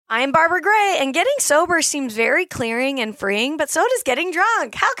I'm Barbara Gray, and getting sober seems very clearing and freeing, but so does getting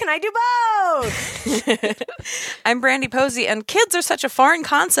drunk. How can I do both? I'm Brandy Posey, and kids are such a foreign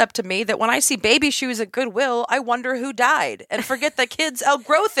concept to me that when I see baby shoes at Goodwill, I wonder who died. And forget that kids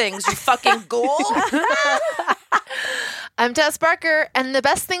outgrow things, you fucking ghoul. I'm Tess Barker, and the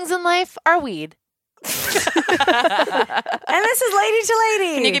best things in life are weed. And this is Lady to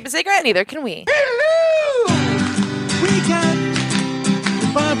Lady. Can you keep a secret? Neither can we. Hello! We got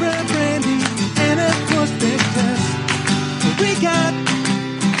Barbara, Brandy, and of course Big Tess. We got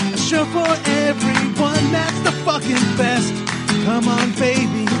a show for everyone that's the fucking best. Come on,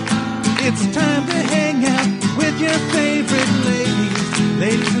 baby, it's time to hang out with your favorite ladies.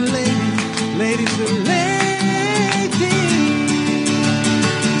 Ladies and ladies, ladies and ladies.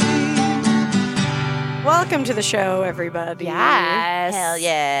 Welcome to the show, everybody. Yes. Hell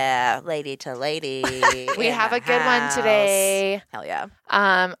yeah. Lady to lady. We have a good one today. Hell yeah.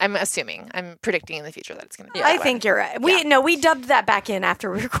 I'm predicting in the future that it's going to be. I think you're right. We dubbed that back in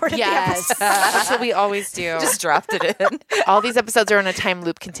after we recorded the Yes, episode. that's what we always do. Just dropped it in. All these episodes are in a time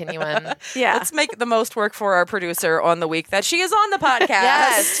loop continuum. Yeah. Let's make the most work for our producer on the week that she is on the podcast.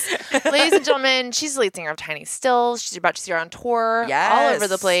 Yes. Ladies and gentlemen, she's the lead singer of Tiny Stills. She's about to see her on tour all over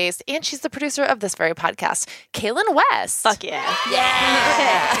the place. And she's the producer of this very podcast, Kailynn West. Fuck yeah.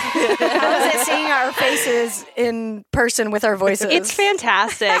 Yeah. How is it seeing our faces in person with our voices? It's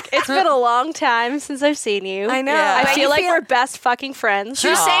fantastic. It's been a long time since I've seen you. I know. Yeah. I feel like we're best fucking friends. She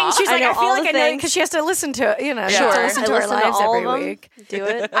was saying, she's like, I feel like I know things. because she has to listen to, she has Sure. to listen to I our listen to lives all every of them. week. Do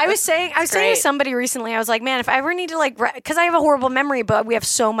it. I was saying great. to somebody recently, I was like, man, if I ever need to because I have a horrible memory, but we have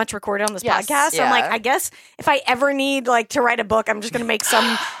so much recorded on this Yes. podcast. So I'm like, Yeah. I guess if I ever need to write a book, I'm just going to make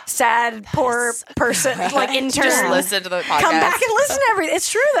some sad, poor person, intern. Just listen to the podcast. Come back and listen to everything. It's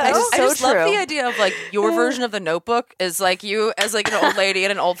true, though. I just So love true. the idea of your version of the Notebook is you as an old lady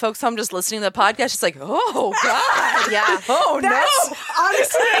in an old folks home just listening to the podcast. Just oh god, Yeah. oh That's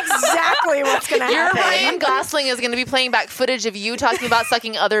honestly exactly what's going to Your happen. Ryan Gosling is going to be playing back footage of you talking about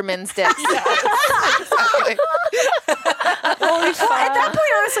sucking other men's dicks. Exactly. Well, at that point,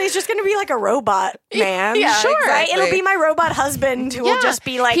 honestly, it's just going to be like a robot man. Yeah, sure. Right? exactly. It'll be my robot husband who will just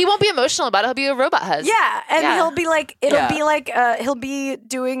be like, he won't be emotional about it. He'll be a robot husband. yeah, and Yeah. he'll be like, he'll be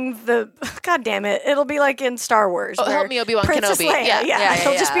doing the, God damn it, it'll be like in Star Wars. Oh, where help me, Obi-Wan Princess Kenobi. Leia, Yeah.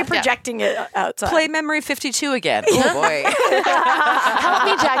 he'll just be yeah. projecting it outside. Play Memory 52 again. Oh boy, Help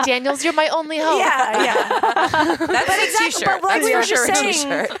me, Jack Daniels. You're my only hope. Yeah. that's a t-shirt. But like That's we for were sure just a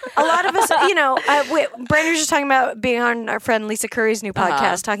saying, t-shirt. a lot of us, Brandon was just talking about being on our friend Lisa Curry's new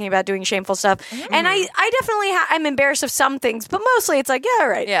podcast, talking about doing shameful stuff. And I definitely I'm embarrassed of some things, but mostly it's like, yeah, all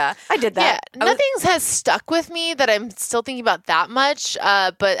right. Yeah. I did Yeah, that. nothing has stuck with me that I'm still thinking about that much,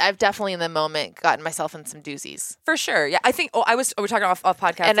 but I've definitely in the moment gotten myself in some doozies. For sure. Yeah, I think. We're talking off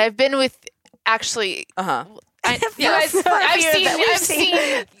podcast. And I've been with, actually, you guys, I've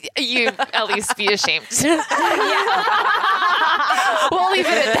seen you at least be ashamed. We'll leave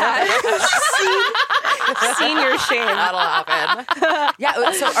it at that. Senior shame. That'll happen.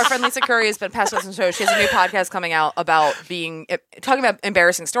 Yeah. So our friend Lisa Curry has been passing us some shows. She has a new podcast coming out about talking about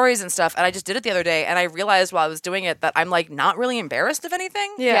embarrassing stories and stuff. And I just did it the other day, and I realized while I was doing it that I'm not really embarrassed of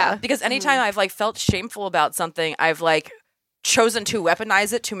anything. Yeah. Because anytime I've felt shameful about something, I've chosen to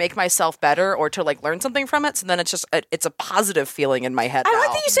weaponize it to make myself better or to learn something from it. So then it's just it's a positive feeling in my head. I now. like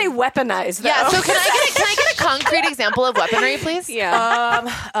that you say weaponize, though. Yeah, so can I get a concrete example of weaponry, please? Yeah.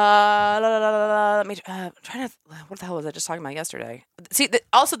 Let me. I'm trying to. What the hell was I just talking about yesterday? See,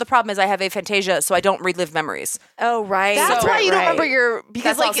 also the problem is I have aphantasia, so I don't relive memories. Oh, right. That's why you don't remember your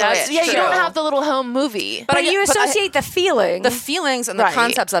That's also it. you True. don't have the little home movie. But you associate the feeling. The feelings and the Right.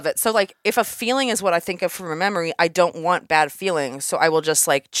 concepts of it. So if a feeling is what I think of from a memory, I don't want bad feelings, so I will just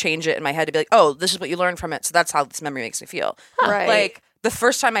change it in my head to be oh, this is what you learned from it, so that's how this memory makes me feel. Right. The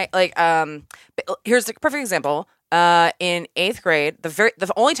first time here's the perfect example. In 8th grade,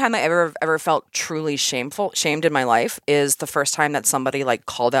 the only time I ever felt truly shamed in my life is the first time that somebody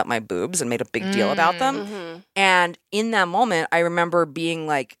called out my boobs and made a big deal about them. Mm-hmm. And in that moment, I remember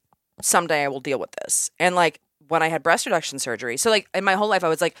being someday I will deal with this. And when I had breast reduction surgery, so in my whole life I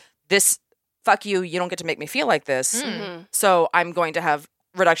was this, fuck you, you don't get to make me feel like this. Mm-hmm. So I'm going to have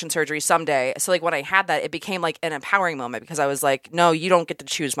reduction surgery someday. So when I had that, it became an empowering moment because I was no, you don't get to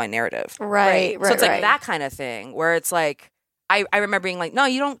choose my narrative. Right. So it's that kind of thing where it's I remember being no,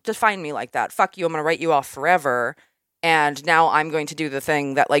 you don't define me like that. Fuck you. I'm going to write you off forever. And now I'm going to do the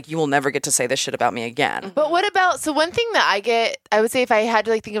thing that you will never get to say this shit about me again. But what about, so one thing that I would say if I had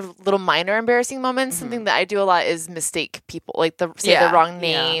to think of little minor embarrassing moments, something that I do a lot is mistake people, the wrong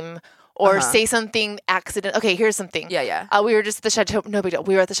name or say something accident. Okay, here's something. Yeah. We were just at the Chateau. No big deal.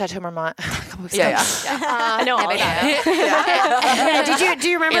 We were at the Chateau Marmont a couple weeks ago. I know all about it. Do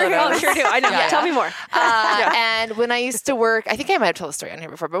you remember? Oh, sure do. I know. Tell me more. And when I used to work, I think I might have told the story on here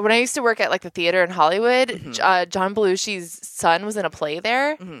before, but when I used to work at like the theater in Hollywood, John Belushi's son was in a play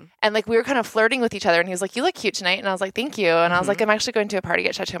there, and like we were kind of flirting with each other, and he was like, "You look cute tonight," and I was like, "Thank you," and I was like, "I'm actually going to a party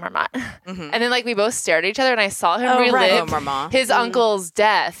at Chateau Marmont," and then like we both stared at each other, and I saw him relive his uncle's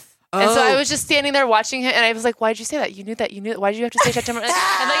death. And so I was just standing there watching him, and I was like, "Why'd you say that? You knew that. Why did you have to say Chateau Marmont?"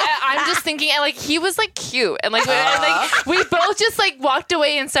 And like I'm just thinking, and like he was like cute, and like we both just like walked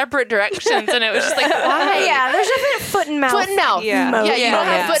away in separate directions, and it was just like, why? Yeah, there's definitely foot and mouth. Foot and mouth. Yeah, You don't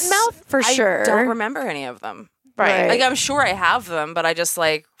have foot and mouth for sure. I don't remember any of them. Right. Like I'm sure I have them, but I just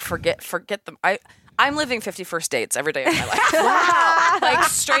like forget them. I'm living 51st dates every day of my life. Wow. Like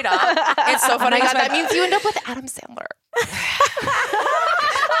straight up. It's so funny. Oh my God, that means you end up with Adam Sandler.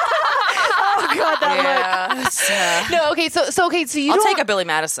 Oh God, that look. No, okay, so you I'll don't take a Billy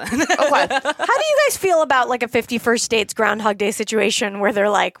Madison. Okay. How do you guys feel about like a 51st dates Groundhog Day situation where they're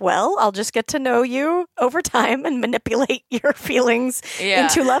like, well, I'll just get to know you over time and manipulate your feelings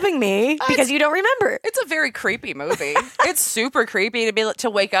into loving me because you don't remember. It's a very creepy movie. It's super creepy to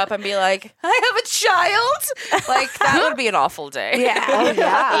wake up and be like, I have a child. Like that would be an awful day.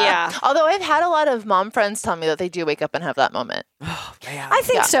 Yeah. Although I've had a lot of mom friends tell me that they do wake up and have that moment. Oh man. I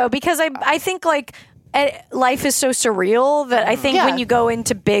think so because I think like life is so surreal that I think when you go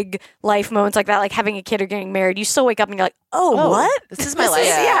into big life moments like that, like having a kid or getting married, you still wake up and you're like, oh, what? This is my life.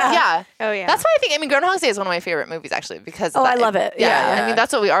 Yeah. Oh yeah. That's why I think, Groundhog's Day is one of my favorite movies actually because I love it. Yeah. I mean,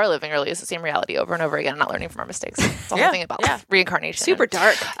 that's what we are living really is the same reality over and over again, not learning from our mistakes. It's the whole thing about reincarnation. Super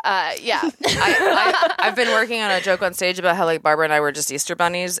dark. I've been working on a joke on stage about how like Barbara and I were just Easter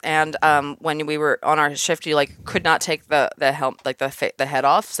bunnies, and when we were on our shift, you like could not take the helm like the head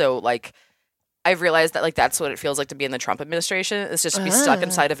off, so like. I've realized that like that's what it feels like to be in the Trump administration. It's just to be stuck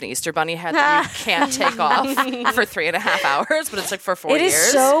inside of an Easter bunny head that you can't take off for 3.5 hours, but it's like for 4 years. It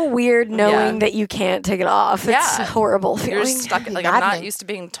is so weird knowing that you can't take it off. It's a horrible feeling. You're just stuck. Like I'm not used to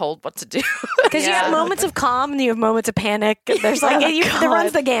being told what to do because you have moments of calm and you have moments of panic. There's like there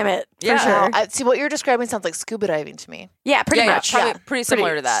runs the gamut for sure. See, what you're describing sounds like scuba diving to me. Yeah, pretty much. Probably pretty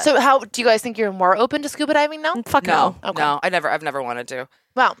similar to that. So, how do you guys think you're more open to scuba diving now? Fuck no. Okay. No, I've never wanted to.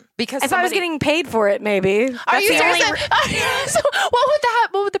 Wow. Because if I was getting paid for it, maybe. Are you serious? So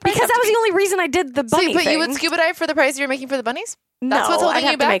what would the price? Because that was the only reason I did the bunny but thing. you would scuba dive for the price you're making for the bunnies? That's No, what's holding I'd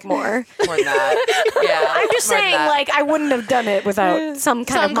have you to back? make more. More than that. Yeah. I'm just more than saying, that. like, I wouldn't have done it without some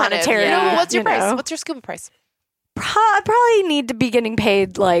kind of monetary. What's your price? know. What's your scuba price? I probably need to be getting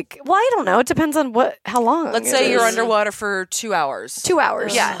paid like, well, I don't know. It depends on how long. Let's it say is. you're underwater for 2 hours. 2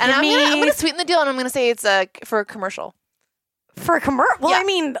 hours. Yeah, and I'm gonna sweeten the deal, and I'm gonna say it's for a commercial. For a commercial. Well, I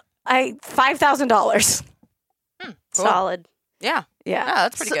mean, $5,000. Cool. Solid. Yeah. Yeah. Yeah,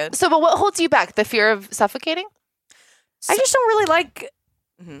 that's pretty good. So, but what holds you back? The fear of suffocating? I just don't really like.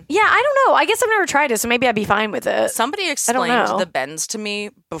 Yeah, I don't know. I guess I've never tried it, so maybe I'd be fine with it. Somebody know. explained the bends to me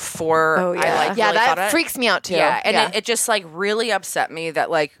before I like really that thought it. freaks me out too. Yeah, and it just like really upset me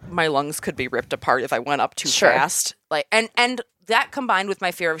that like my lungs could be ripped apart if I went up too fast. Like and that combined with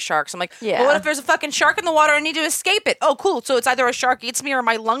my fear of sharks, I'm like, well, what if there's a fucking shark in the water and I need to escape it? Oh, cool. So it's either a shark eats me or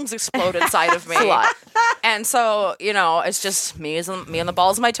my lungs explode inside of me. It's a lot. And so, it's just me on the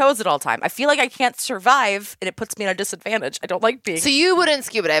balls of my toes at all time. I feel like I can't survive and it puts me at a disadvantage. I don't like being. So you wouldn't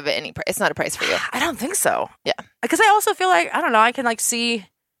scuba dive at any price. It's not a price for you. I don't think so. Yeah. Because I also feel like, I don't know, I can like see,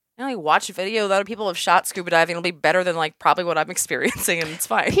 watch a video that other people have shot scuba diving. It'll be better than like probably what I'm experiencing, and it's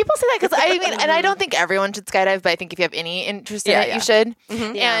fine. People say that because I mean, and I don't think everyone should skydive, but I think if you have any interest in it, you should.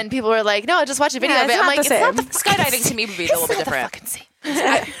 Mm-hmm. And people are like, no, just watch a video of it. I'm like, it's not the skydiving to me would be a little bit different.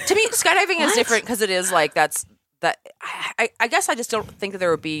 To me, skydiving is different because it is like that. I guess I just don't think that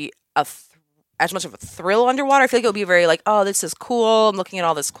there would be as much of a thrill underwater. I feel like it would be very like, oh, this is cool. I'm looking at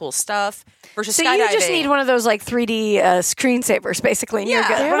all this cool stuff. Versus so skydiving. You just need one of those like 3D screensavers, basically. And you're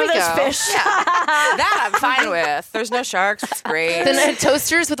good. One of those fish. Yeah. That I'm fine with. There's no sharks. It's great. Then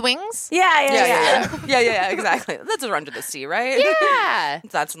toasters with wings. Yeah. Exactly. That's under the sea, right? Yeah.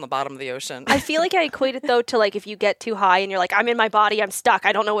 That's on the bottom of the ocean. I feel like I equate it though to like if you get too high and you're like, I'm in my body, I'm stuck,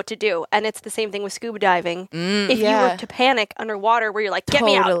 I don't know what to do. And it's the same thing with scuba diving. If you were to panic underwater, where you're like, get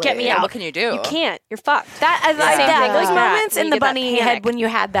me out. What can you do? can't. You're fucked. Those moments When in you the get that bunny head panic. when you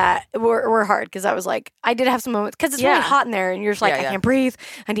had that were hard because I was like, I did have some moments because it's really hot in there and you're just like, I can't breathe.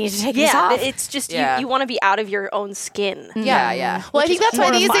 I need to take this off. It's just you want to be out of your own skin. Yeah. Well, I think that's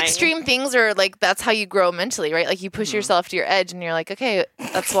why these horrifying. extreme things are like, that's how you grow mentally, right? Like you push yourself to your edge and you're like, okay,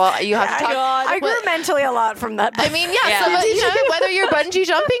 that's what you have to talk. I grew mentally a lot from that. I mean, so whether you're bungee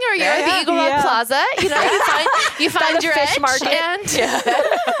jumping or you're at the Eagle Rock Plaza, you find your fish edge market. and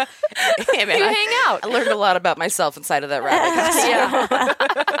Hey, man, you hang out. I learned a lot about myself inside of that rabbit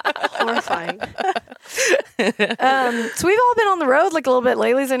costume. Horrifying. So we've all been on the road like a little bit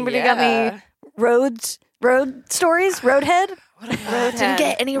lately. Has anybody got any road stories? Roadhead? Didn't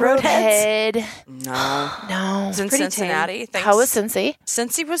get any Roadheads? roadhead. No. It's in Cincinnati. How was Cincy?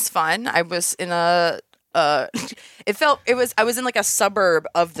 Cincy was fun. I was in a I was in like a suburb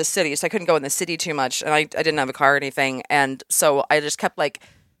of the city, so I couldn't go in the city too much, and I didn't have a car or anything, and so I just kept like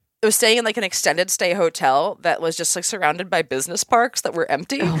I was staying in like an extended stay hotel that was just like surrounded by business parks that were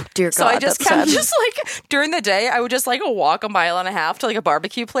empty. Oh dear God! So I just that's kept sad. just like during the day I would just like walk 1.5 miles to like a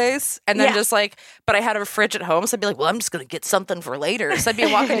barbecue place, and then just like, but I had a fridge at home, so I'd be like, well, I'm just gonna get something for later. So I'd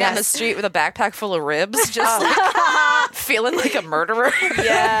be walking down the street with a backpack full of ribs, just like feeling like a murderer.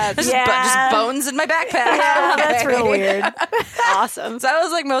 Just bones in my backpack. Yeah, that's real weird. Awesome. So that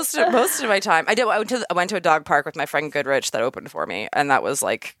was like most of my time. I went to a dog park with my friend Goodrich that opened for me, and that was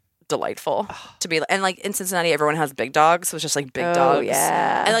like delightful to be. And like in Cincinnati, everyone has big dogs, so it's just like big dogs.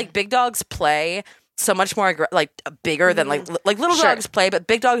 Yeah, and like big dogs play so much more bigger than like little dogs play, but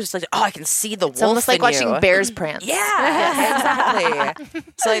big dogs just like, oh, I can see the wolf. It's almost like in watching you. bears prance. Yeah, exactly.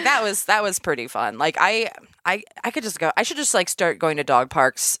 So like that was pretty fun. Like I could just go. I should just like start going to dog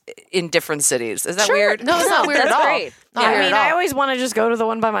parks in different cities. Is that weird? No, it's not weird at all. great. Not I weird mean, at all. I always want to just go to the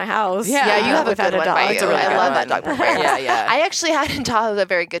one by my house. Yeah, you have a without good one dog. by It's you. a really I good love one. that dog park. Yeah. I actually had in Tahoe a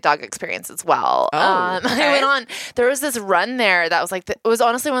very good dog experience as well. I went on. There was this run there that was like it was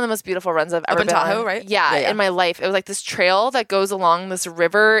honestly one of the most beautiful runs I've ever in been Tahoe, on. right? Yeah, in my life. It was like this trail that goes along this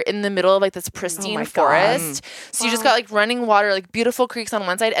river in the middle of like this pristine forest. So you just got like running water, like beautiful creeks on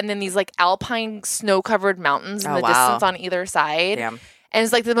one side, and then these like alpine snow-covered mountains in the distance on either side. Damn. And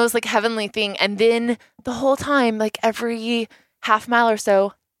it's like the most like heavenly thing. And then the whole time, like every half mile or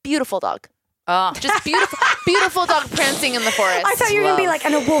so, beautiful dog. Just beautiful dog prancing in the forest. I thought you were gonna be like,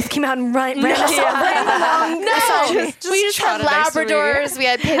 and a wolf came out and ran us along. No, we just had trotted next to me. Labradors. We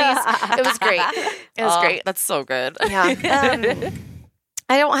had pitties. It was great. It was great. That's so good. Yeah.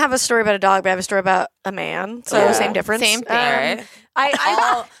 I don't have a story about a dog, but I have a story about a man. So same difference. Same thing. Right.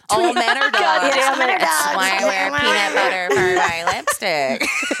 All men are dogs. damn it. That's why I wear peanut butter for my lipstick.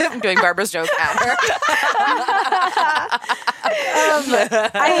 I'm doing Barbara's joke at her.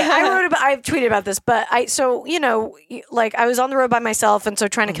 I tweeted about this, but I was on the road by myself, and so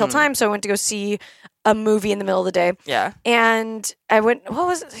trying to kill time, so I went to go see a movie in the middle of the day. Yeah. And I went, what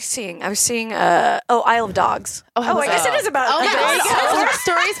was I seeing? I was seeing Isle of Dogs. I guess it is about there you go.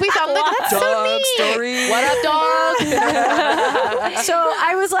 Stories we found. Like, that's so neat. Story. What up, dog? So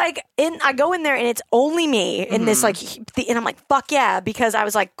I was like, I go in there and it's only me in this like, and I'm like, fuck yeah, because I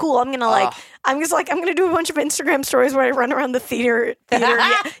was like, cool, I'm gonna I'm gonna do a bunch of Instagram stories where I run around the theater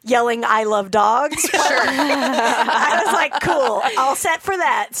yelling, "I love dogs." Sure. I was like, cool, all set for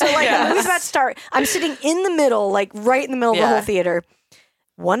that. So like, the movie's about to start. I'm sitting in the middle, like right in the middle of the whole theater.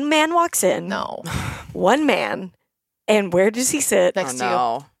 One man walks in. No. One man, and where does he sit? Next to you.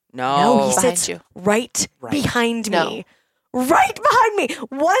 No, No, he Behind sits you. right behind No. me. Right behind me.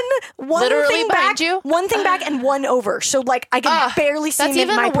 One Literally thing behind back, you? one thing back, and one over. So like I can barely see That's him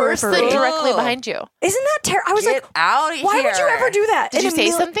in even my worse periphery. than directly behind you. Isn't that terrible? I was Get like, out of here. why would you ever do that? Did you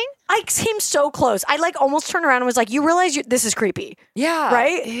say something? I came so close. I like almost turned around and was like, you realize this is creepy, Yeah.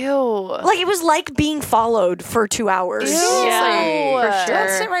 right? Ew. Like it was like being followed for 2 hours. Yeah, for sure. Don't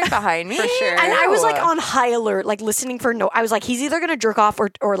sit right behind me. For sure. And I was like on high alert, like listening for I was like, he's either gonna jerk off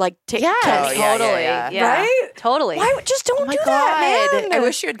or like take kill me. Totally. Yeah. Right? Totally. Why just don't my do that, God. man? I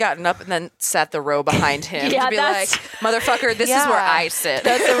wish you had gotten up and then sat the row behind him Yeah, to be like, that's- motherfucker, this is where I sit.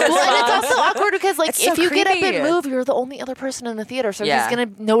 That's a Well, and response. it's also awkward because, like, It's so if you get up creepy. and move, you're the only other person in the theater, so Yeah. he's gonna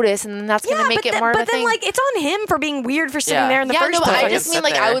notice, and then that's gonna make it more of a but then thing. like it's on him for being weird for sitting Yeah. there in the yeah, first no, but place. I just mean Sit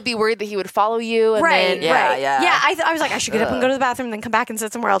like I there. would be worried that he would follow you, and Right, then Yeah, right. yeah. I was like, I should get up and go to the bathroom and then come back and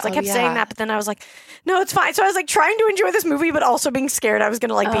sit somewhere else. I kept yeah. saying that, but then I was like, no, it's fine. So I was like trying to enjoy this movie, but also being scared I was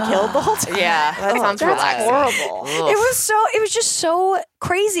gonna like be killed the whole time. Yeah. that sounds that's relaxing. horrible. It was just so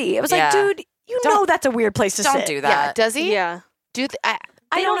crazy. It was like, Yeah. dude, know that's a weird place to Don't sit. do Yeah, that. does he? Yeah. Do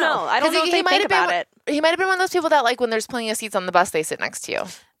I don't know. I don't know if they think about it. He might have been one of those people that, like, when there's plenty of seats on the bus, they sit next to you.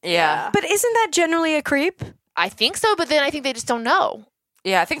 Yeah. But isn't that generally a creep? I think so, but then I think they just don't know.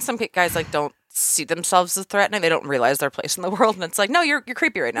 Yeah, I think some guys like don't see themselves as threatening. They don't realize their place in the world, and it's like, no, you're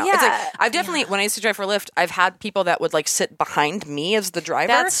creepy right now. It's like I've definitely when I used to drive for Lyft, I've had people that would like sit behind me as the driver.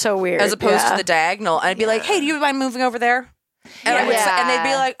 That's so weird. As opposed to the diagonal, and I'd be like, hey, do you mind moving over there? And I would say, and they'd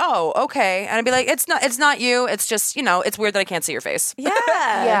be like, "Oh, okay." And I'd be like, "It's not you. It's just it's weird that I can't see your face."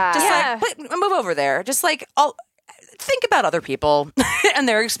 Yeah, Just like move over there. Just like I'll think about other people and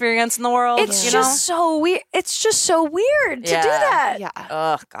their experience in the world. It's just so weird. It's just so weird to do that. Yeah.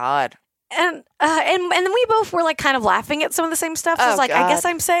 Oh God. And then we both were like kind of laughing at some of the same stuff. So I was like, I guess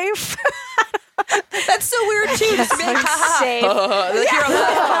I'm safe. That's so weird too. Just being safe. It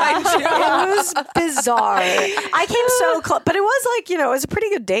was bizarre. I came so close, but it was like it was a pretty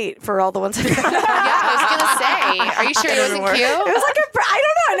good date for all the ones. Yeah, I was gonna say. Are you sure it wasn't cute? It was like I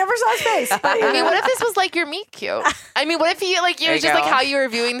don't know. I never saw his face. But, I mean, what if this was like your meet cute? I mean, what if you like it was just like how you were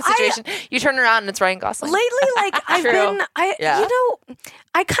viewing the situation? You turn around and it's Ryan Gosling. Lately, like I've been,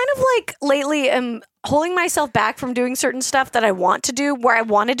 I kind of like lately am holding myself back from doing certain stuff that I want to do. Where I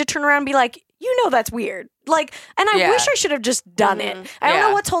wanted to turn around and be like, that's weird. Like, and I wish I should have just done it. I don't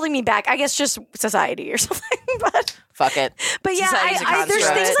know what's holding me back. I guess just society or something. But fuck it. But yeah, there's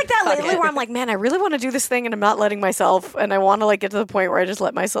things like that lately where I'm like, man, I really want to do this thing, and I'm not letting myself. And I want to like get to the point where I just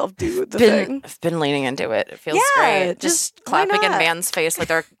let myself do the thing. I've been leaning into it. It feels great. Just clapping in man's face like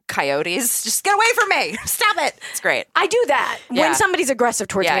they're coyotes. Just get away from me. Stop it. It's great. I do that when somebody's aggressive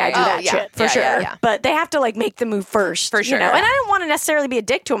towards me. I do that shit for sure. Yeah. But they have to like make the move first, for sure. And I didn't want to necessarily be a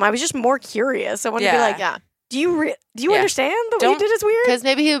dick to him. I was just more curious. I wanted to be like, do you understand what you did is weird? Because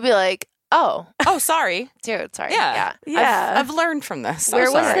maybe he would be like, oh, sorry, dude, sorry. Yeah. I've learned from this.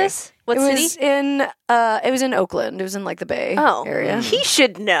 Where was this? What city? It was in Oakland. It was in like the Bay area. He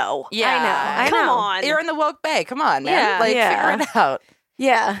should know. Yeah, I know. Come on. You're in the woke Bay. Come on, man. Yeah. Figure it out.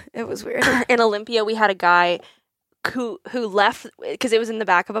 Yeah, it was weird. In Olympia, we had a guy who left because it was in the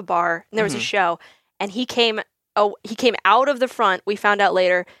back of a bar and there was a show, and he came out of the front. We found out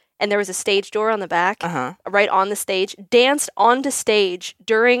later. And there was a stage door on the back, right on the stage, danced onto stage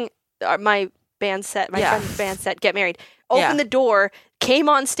during my band set, friend's band set, Get Married, opened the door, came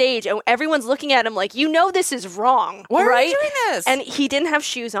on stage, and everyone's looking at him like, this is wrong, Why right? are you doing this? And he didn't have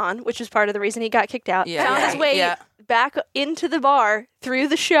shoes on, which was part of the reason he got kicked out. Found his way back into the bar through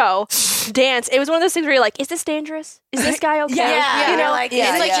the show, dance. It was one of those things where you're like, is this dangerous? Is this guy okay?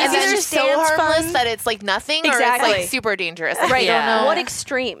 It's like either so harmless that it's like nothing, or it's like super dangerous. Right. Don't know. What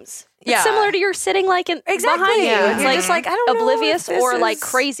extremes? It's similar to your sitting like behind you. Yeah. It's You're like, just like, I don't know oblivious if this or like is-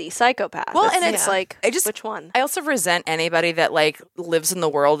 crazy psychopath. Well, and it's like, I which one? I also resent anybody that like lives in the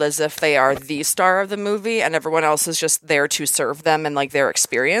world as if they are the star of the movie and everyone else is just there to serve them and like their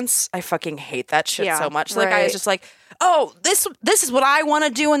experience. I fucking hate that shit so much. Like I was just like, oh, this is what I want to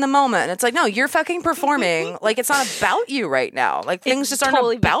do in the moment. And it's like, no, you're fucking performing. Like it's not about you right now. Like things just aren't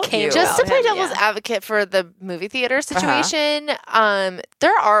about you. Just to play devil's advocate for the movie theater situation,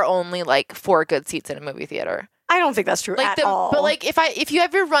 there are only like 4 good seats in a movie theater. I don't think that's true at all. But like if you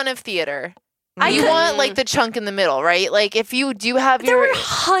have your run of theater, you want like the chunk in the middle, right? Like if you do have there were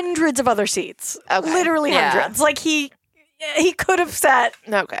hundreds of other seats. Literally hundreds. Like he could have sat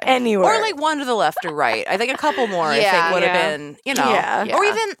anywhere. Or like one to the left or right. I think a couple more I think would have been, or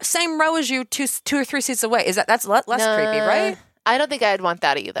even same row as you, 2 or 3 seats away. That's less creepy, right? I don't think I'd want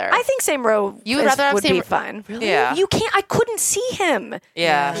that either. I think same row would be fine. Really? Yeah. You can't. I couldn't see him.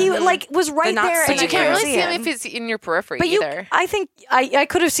 Yeah. He like was right there. But you can't really see him if it's in your periphery either. I think I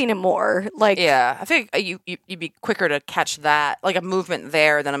could have seen him more. Like I think you'd be quicker to catch that, like a movement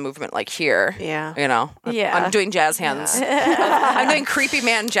there than a movement like here. Yeah. I'm doing jazz hands. I'm doing creepy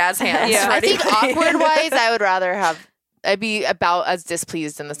man jazz hands. Yeah. I think awkward wise, I would rather have. I'd be about as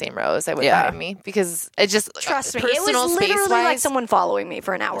displeased in the same row as I would behind me because it just trust me, personal it was literally space-wise, like someone following me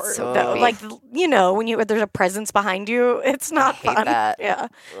for an hour. so though, creepy. like when there's a presence behind you, it's not fun. That. Yeah,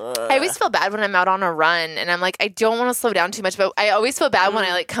 I always feel bad when I'm out on a run and I'm like, I don't want to slow down too much, but I always feel bad when I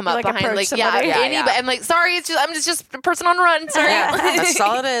like come up behind like somebody. anybody. I'm like, sorry, I'm just a person on a run. Sorry, that's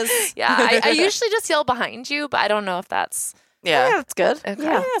all it is. I usually just yell behind you, but I don't know if that's. Yeah, that's good. Okay.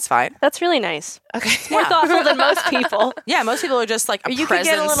 Yeah, that's fine. That's really nice. Okay. More thoughtful than most people. Yeah, most people are just like a You presence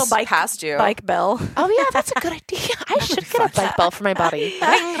could get a little past you. bike bell. Oh yeah, that's a good idea. I should get a bike bell for my body.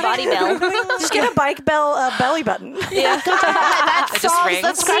 Body bell. Just get a bike bell belly button. Yeah. That just solves, rings.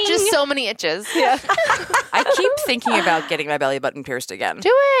 that scratches so many itches. Yeah. I keep thinking about getting my belly button pierced again.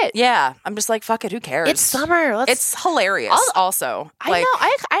 Do it. Yeah, I'm just like, fuck it, who cares? It's summer. It's hilarious. Also, I know.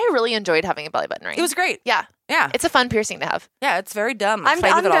 I really enjoyed having a belly button ring. It was great. Yeah. Yeah, It's a fun piercing to have. yeah, it's very dumb. I'm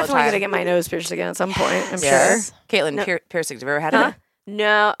Play with it all the definitely time. gonna get my nose pierced again at some point. I'm Yes. sure. Caitlin, piercings. Have you ever had it?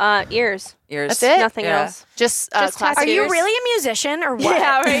 No, ears. Ears. That's it? Nothing Yeah. else. Just Just classic Are you ears? really a musician or what?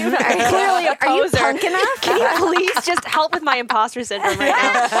 Yeah, right. Clearly a Are you poser. punk enough? Can you please just help with my imposter syndrome right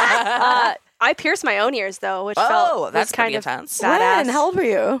now? I pierced my own ears though, which felt that's was kind pretty of intense. badass. When? How old were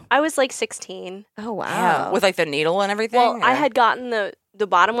you? I was like 16. Oh, wow. Yeah. With like the needle and everything? Well, I or- had gotten the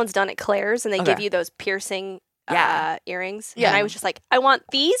bottom ones done at Claire's, and they give Okay. you those piercing Yeah. earrings. Yeah. And I was just like, I want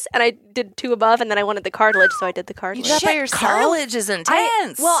these, and I did 2 above, and then I wanted the cartilage, so I did the cartilage. did that by yourself? Cartilage is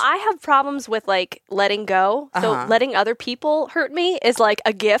intense. I have problems with like letting go. So Uh-huh. letting other people hurt me is like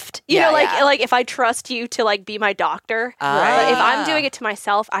a gift. You Yeah, know, like yeah. like if I trust you to like be my doctor. Ah. But if I'm doing it to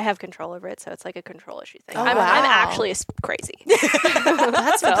myself, I have control over it. So it's like a control issue thing. Oh, I'm wow. actually crazy.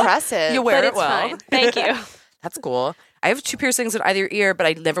 That's impressive. You wear But it it's well. fine. Thank you. That's cool. I have 2 piercings in either ear, but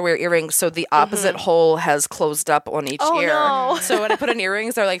I never wear earrings, so the opposite hole has closed up on each Oh, ear. no. So when I put in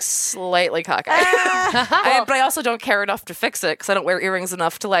earrings, they're like slightly cockeyed. But I also don't care enough to fix it because I don't wear earrings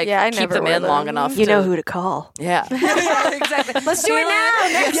enough to like Yeah, I keep never them wear in long them. enough. You to, know who to call. Yeah. Exactly. Let's do it now.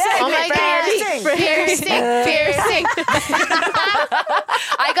 Next Oh my segment. god! Piercing.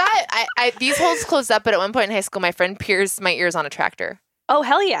 I these holes closed up, but at one point in high school, my friend pierced my ears on a tractor Oh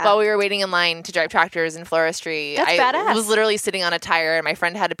hell yeah! while we were waiting in line to drive tractors in Floristry. That's I badass. was literally sitting on a tire, and my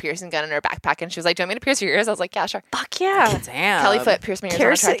friend had a piercing gun in her backpack, and she was like, "Do you want me to pierce your ears?" I was like, "Yeah, sure." Fuck yeah! Damn. Kelly Foot pierced my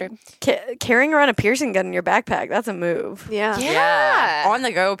ears on a tractor. Carrying around a piercing gun in your backpack, that's a move. Yeah. Yeah. On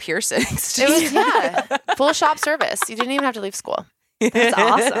the go piercings. It was full shop service. You didn't even have to leave school. That's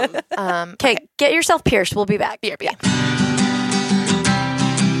awesome. Okay, Okay, get yourself pierced. We'll be back. BRB.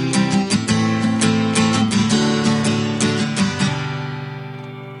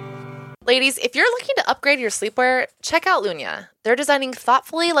 Ladies, if you're looking to upgrade your sleepwear, check out Lunya. They're designing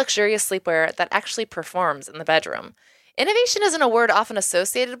thoughtfully luxurious sleepwear that actually performs in the bedroom. Innovation isn't a word often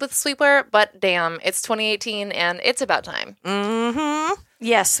associated with sleepwear, but damn, it's 2018 and it's about time. Mm-hmm.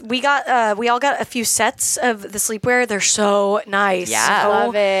 Yes, we all got a few sets of the sleepwear. They're so nice. Yeah. So-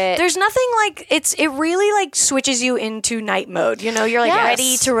 Love it. There's nothing like it really like switches you into night mode. You know, you're like Yes.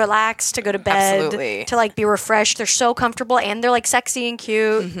 ready to relax, to go to bed, Absolutely. to like be refreshed. They're so comfortable and they're like sexy and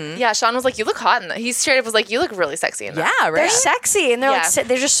cute. Mm-hmm. Yeah, Sean was like, "You look hot in that." He straight up was like, "You look really sexy in that." Yeah, right. They're sexy and they're Yeah. like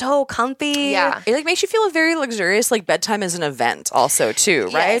they're just so comfy. Yeah. It like makes you feel very luxurious, like bedtime is an event also too,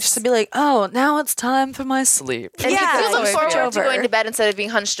 right? Yes. Just to be like, oh, now it's time for my sleep. And Yeah, you look switch forward to over. going to bed instead of being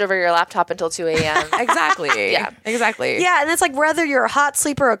hunched over your laptop until 2 a.m. Exactly. Yeah. Exactly. Yeah, and it's like whether you're a hot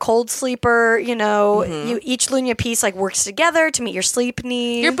sleeper, a cold sleeper, you know, Mm-hmm. each Lunya piece like works together to meet your sleep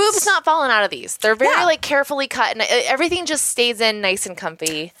needs. Your boob's not falling out of these. They're very Yeah. like carefully cut, and everything just stays in nice and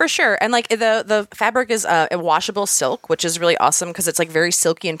comfy. For sure. And like the fabric is a washable silk, which is really awesome because it's like very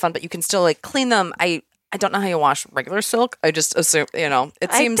silky and fun, but you can still like clean them. I don't know how you wash regular silk. I just assume, it I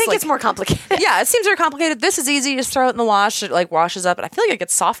seems think like it's more complicated. yeah, it seems very complicated. This is easy. Just throw it in the wash. It like washes up. And I feel like it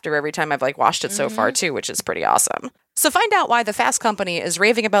gets softer every time I've like washed it so far too, which is pretty awesome. So find out why the Fast Company is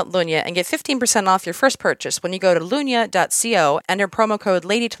raving about Lunya and get 15% off your first purchase when you go to lunya.co, enter promo code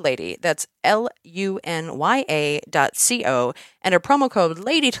LadyToLady. That's LUNYA.co. Enter promo code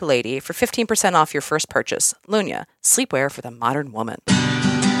LadyToLady for 15% off your first purchase. Lunya, sleepwear for the modern woman.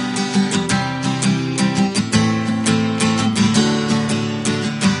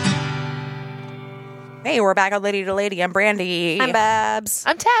 Hey, we're back on Lady to Lady. I'm Brandy. I'm Babs.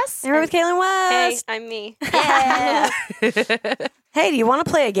 I'm Tess. And we're with Kailynn Hey, West. I'm me. Hey, do you want to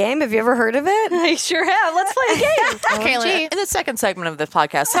play a game? Have you ever heard of it? I sure have. Let's play a game. Kailynn, in the second segment of the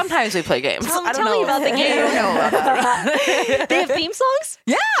podcast, sometimes we play games. I don't tell know. me about the game. I don't know about that. They have theme songs?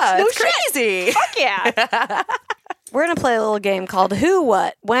 Yeah, it's crazy. Fuck yeah. We're going to play a little game called Who,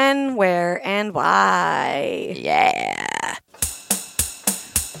 What, When, Where, and Why. Yeah.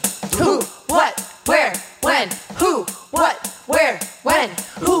 Who, what, where, when? Who, what, where, when?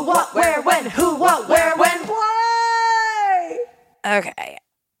 Who, what, where, when? Who, what, where, when? Why? Okay.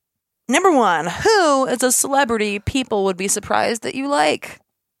 Number one, who is a celebrity people would be surprised that you like?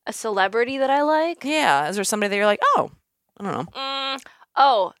 A celebrity that I like? Yeah. Is there somebody that you're like, oh, I don't know.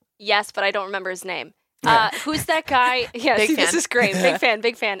 Oh, yes, but I don't remember his name. Who's that guy? Yeah, Big see, this fan. is great.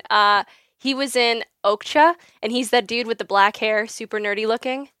 Big fan. He was in Okja, and he's that dude with the black hair, super nerdy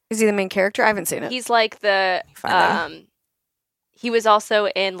looking. Is he the main character? I haven't seen it. He's like the Find out. he was also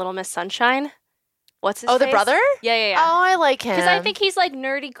in Little Miss Sunshine. What's his Oh, the face? brother? Yeah. Oh, I like him. Because I think he's like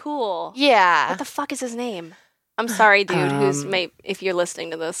nerdy cool. Yeah. What the fuck is his name? I'm sorry, dude. If you're listening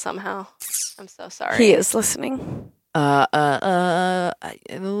to this somehow, I'm so sorry. He is listening.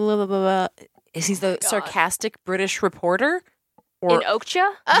 Is he the sarcastic British reporter? Or in Okja.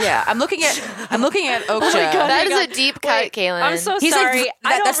 yeah, I'm looking at Okja. That is a deep cut, Kailynn. I'm so He's sorry. like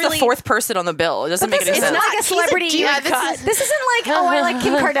I don't that's really, the fourth person on the bill. It doesn't make any sense. It's not like a celebrity cut. This isn't like, oh, I like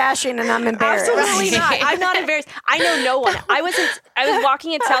Kim Kardashian and I'm embarrassed. Absolutely not. I'm not embarrassed. I know no one. I was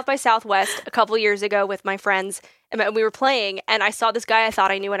walking at South by Southwest a couple years ago with my friends, and we were playing, and I saw this guy I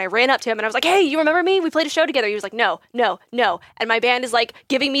thought I knew, and I ran up to him, and I was like, hey, you remember me? We played a show together. He was like, no. And my band is like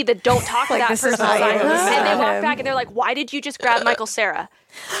giving me the don't talk to that person sign. And they walk back, and they're like, why did you just grab Michael Cera?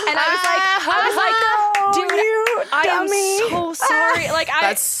 And I was like, dude, I am so sorry. Like,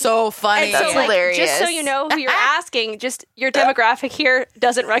 That's so funny. That's like, hilarious. just so you know who you're asking, just your demographic here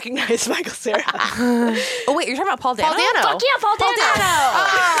doesn't recognize Michael Cera. Oh wait, you're talking about Paul Dano? Paul Dano. Fuck yeah, Paul Dano.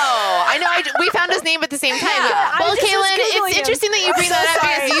 Oh, I know. We found his name at the same time. Yeah, well, I just was Kailynn, Googling it's him. interesting that you bring that up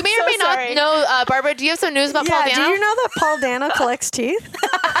because you may or may not know, Barbara, do you have some news about Paul Yeah, Dano? do you know that Paul Dano collects teeth?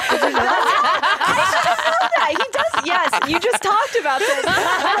 He does. Yes, you just talked about this.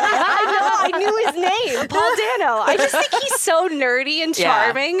 I knew his name, Paul Dano. I just think he's so nerdy and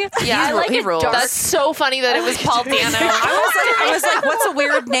charming. Yeah, I like he a rules. dark. That's so funny that it was Paul Dano. I was like, what's a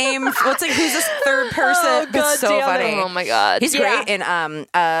weird name? Who's this third person? It's so damn funny. Oh my God. He's great in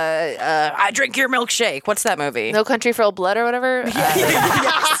I Drink Your Milkshake. What's that movie? No Country for Old Blood or whatever.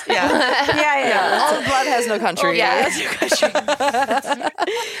 Yeah. All Blood Has No Country. yeah.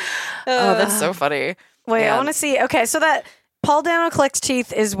 Oh, that's so funny. Wait, Yeah. I want to see. Okay, so that Paul Dano collects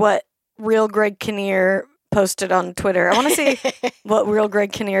teeth is what Real Greg Kinnear posted on Twitter. I want to see what Real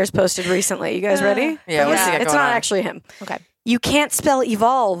Greg Kinnear has posted recently. You guys ready? Yeah, let's see it It's going not on. actually him. Okay. You can't spell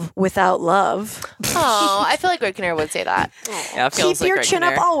evolve without love. Oh, I feel like Greg Kinnear would say that. Yeah, it feels Keep like your Greg chin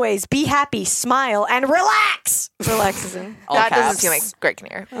up Kinnear. always. Be happy. Smile and relax. Relax is in. All That caps. doesn't seem like Greg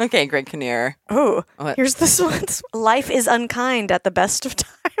Kinnear. Okay, Greg Kinnear. Ooh, What? here's this one. Life is unkind at the best of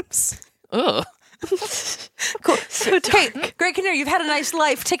times. Ugh. Cool. Okay, Greg Kinnear, you've had a nice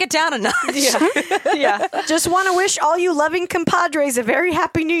life. Take it down a notch. Yeah. Just want to wish all you loving compadres a very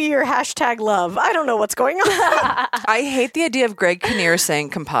happy new year. #love. I don't know what's going on. I hate the idea of Greg Kinnear saying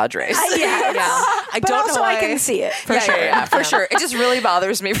compadres. I don't also know why. I can see it. For sure. For sure. It just really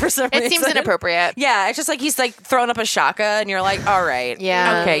bothers me for some reason. It seems inappropriate. Yeah, it's just like he's like throwing up a shaka and you're like, all right.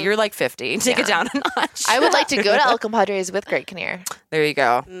 Yeah. Okay, you're like 50. Take it down a notch. I would like to go to El Compadres with Greg Kinnear. There you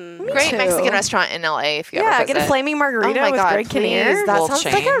go. Great too. Mexican restaurant in LA if you ever Yeah, visit. get a flaming margarita Oh my with God, Greg Kinnear. please. That Gold sounds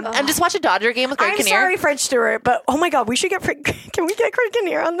chain. like and just watch a Dodger game with Greg I'm Kinnear. sorry, French Stewart, but oh my God, we should get. Can we get Greg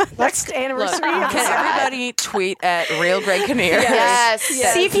Kinnear on the next anniversary? Can episode? everybody tweet at Real Greg Kinnear? Yes.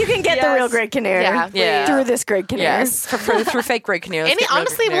 See if you can get the real Greg Kinnear. Yeah, Yeah. Through this Greg Kinnear. Yes. Through fake Greg Kinnear. Let's And get real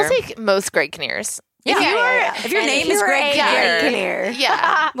honestly, Greg we'll Kinnear. take most Greg Kinnears. Yeah. If your name is Greg Kinnear.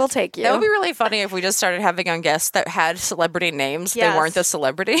 Yeah. We'll take you. That would be really funny if we just started having on guests that had celebrity names. Yes. They weren't the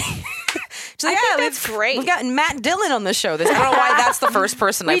celebrity. Just like, think that's great. We've got Matt Dillon on the show. I don't know why that's the first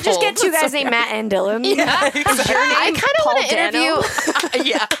person I we just pulled. get two guys named Matt and Dylan. I kind of want to interview.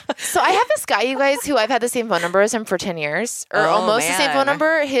 Yeah. So I have this guy, you guys, who I've had the same phone number as him for 10 years, or Oh, almost the same man. phone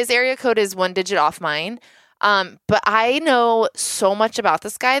number. His area code is 1 digit off mine. But I know so much about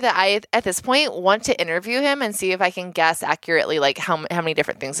this guy that I, at this point, want to interview him and see if I can guess accurately, like how many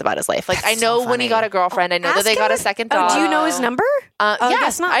different things about his life. Like I know when funny. he got a girlfriend. I know that Ask they got him a second dog. Oh, do you know his number?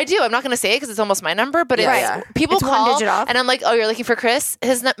 Yes, not. I do. I'm not going to say it because it's almost my number. But Yeah, it's yeah. people It's one call digit off. and I'm like, oh, you're looking for Chris?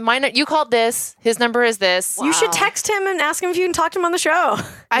 You called this. His number is this. You should text him and ask him if you can talk to him on the show.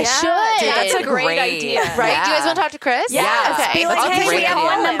 I should. That's a great idea. Right? Do you guys want to talk to Chris? Yeah. Okay. Be like, That's a hey, great we have idea.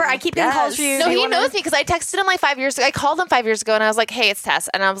 one number. I keep getting calls for you. No, Do you he wanna- knows me because I texted him like 5 years ago. I called him 5 years ago and I was like, hey, it's Tess.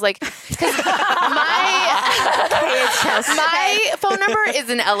 And I was like, because my phone number is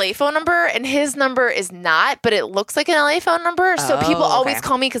an LA phone number and his number is not, but it looks like an LA phone number. So people always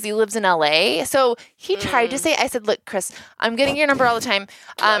call me because he lives in LA. So he tried to say, I said, look, Chris, I'm getting your number all the time.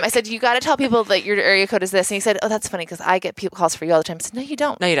 I said, you got to tell people that your area code is this. And he said, oh, that's funny because I get people calls for you all the time. I said, no, you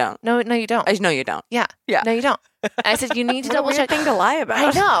don't. No, you don't. No, you don't. I know you don't. Yeah. Yeah. No, you don't. And I said, you need to What a double weird check. thing to lie I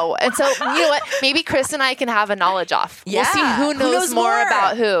about. know. And so, you know what? Maybe Chris and I can have a knowledge off. We'll see Yeah. who Who knows knows more more?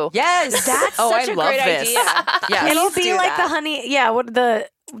 about who. Yes. That's oh, such I a love great this. idea. Yes. It'll be do like that. the honey. Yeah, what the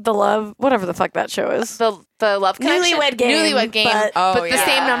love, whatever the fuck that show is. The love connection. Newlywed Game, Newlywed game. but- Oh, the yeah.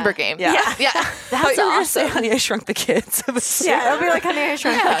 same number game. Yeah. Yeah. That's awesome. Honey, I Shrunk the Kids. Yeah, it'll be like Honey, I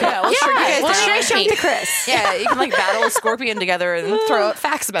Shrunk the Kids. Yeah, we'll shrink you guys Well, down. shrink Shrunk me. to Chris. Yeah, you can like battle a scorpion together and throw out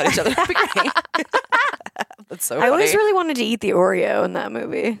facts about each other. That'd be great. That's so funny. I always really wanted to eat the Oreo in that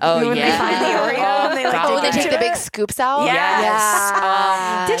movie. Oh, when yeah. they find the Oreo and they like Oh, dig they into take the it. big scoops out? Yes.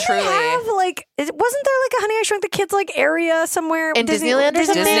 Yeah. Didn't truly. they have like like, wasn't there like a Honey I Shrunk the Kids like area somewhere in Disneyland or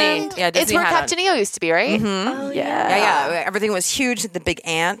something? Disney. Yeah, Disney it's where had Captain EO used to be, right? Oh, Yeah. Everything was huge. The big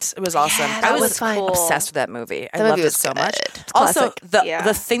ant. It was awesome. that I was was fun. obsessed with that movie. I That loved movie it was so good. much. It's Also, classic.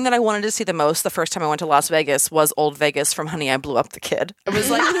 the thing that I wanted to see the most the first time I went to Las Vegas was Old Vegas from Honey, I Blew Up the Kid. It was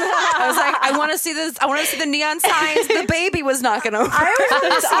like I want to see this. I want to see the neon signs. The baby was knocking over. I always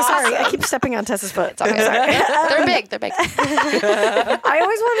wanted to see, sorry, I keep stepping on Tessa's foot. Okay, sorry. They're big. They're big. I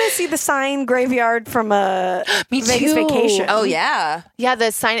always wanted to see the sign graveyard from Me Vegas too. Vacation. Oh yeah, Yeah,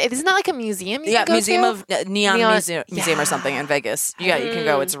 the sign. Isn't that like a museum? You yeah. can go Museum to? of Neon Museum Yeah. or something in Vegas. Yeah, you can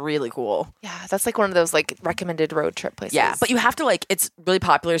go. It's really cool. Yeah, that's like one of those like recommended road trip places. Yeah, but you have to like. It's really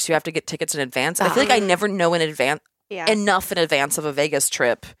popular, so you have to get tickets in advance. I feel like I never know in advance. Yeah. Enough in advance of a Vegas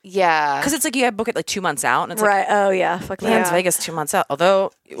trip yeah, because it's like you have to book it like 2 months out, and it's Right. Oh, yeah. Fuck like plans that. Vegas 2 months out.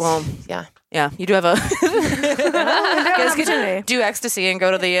 Although, well, yeah. yeah, you do have a guys opportunity. could do ecstasy and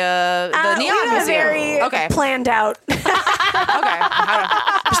go to the We neon have a museum. very Okay, planned out. okay.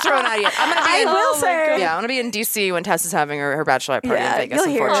 Just throwing out. I'm gonna be. I will say. Yeah, I'm gonna be in DC when Tess is having her bachelorette party in Vegas. you'll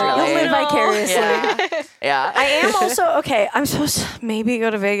hear it. Unfortunately, You'll live vicariously. yeah. I am also okay. I'm supposed to maybe go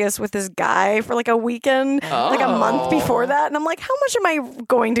to Vegas with this guy for like a weekend, like a month before that, and I'm like, how much am I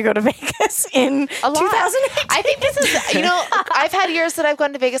going to go to Vegas in A lot. 2018? I think this is, I've had years that I've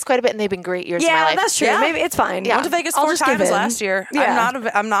gone to Vegas quite a bit, and they've been great years in my Yeah, life. that's true. Yeah. Maybe it's fine. Yeah. I went to Vegas I'll 4 just give times in. last year. Yeah.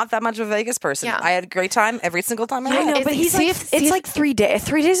 I'm not that much of a Vegas person. Yeah. I had a great time every single time I I went. know, It's- but he's see like, if- see it's if- like 3 days.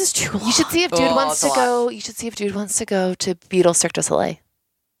 3 days is too long. You should see if dude Oh, wants it's to a lot. go. You should see if dude wants to go to Beatles Cirque du Soleil.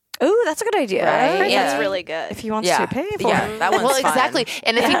 Ooh, that's a good idea. Right? That's Yeah. really good. If he wants Yeah. to pay for Yeah, it. that one's Well, fun. exactly.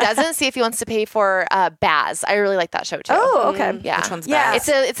 And if he doesn't, see if he wants to pay for Baz. I really like that show too. Oh, okay. Yeah. Which one's Yeah. Baz?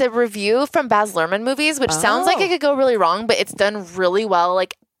 It's a review from Baz Luhrmann movies, which sounds like Oh. it could go really wrong, but it's done really well.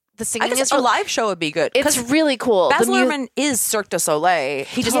 Like the I singing guess is a live show would be good. it's really cool. Baz The mu- Luhrmann is Cirque du Soleil.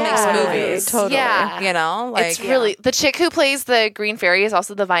 He just makes Totally, movies. totally. Yeah. You know, like It's really the chick who plays the Green Fairy is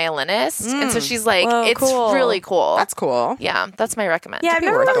also the violinist, and so she's like, Whoa, it's cool. really cool. that's cool. Yeah, that's my recommend. Yeah, I've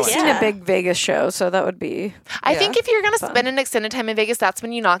never really worth seen going. a big Vegas show, so that would be I think if you're gonna spend an extended time in Vegas, that's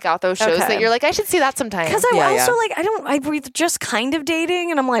when you knock out those shows Okay. that you're like, I should see that sometime. because I Yeah, also yeah. like we're just kind of dating,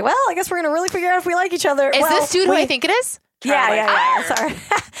 and I'm like, well, I guess we're gonna really figure out if we like each other. Is Well, this dude who I wait. think it is? Yeah. Sorry,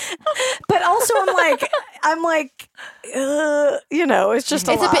 but also I'm like, it's just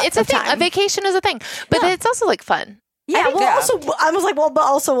a lot. It's a of thing. time. A vacation is a thing, but it's also like fun. Yeah. Well, Yeah. also I was like, well, but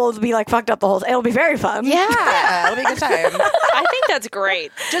also we'll be like fucked up the whole. It'll be very fun. Yeah. Yeah, it'll be a good time. I think that's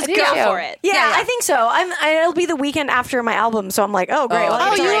great. Just do go too. for it. Yeah, I think so. It'll be the weekend after my album, so I'm like, oh great. Oh, well, I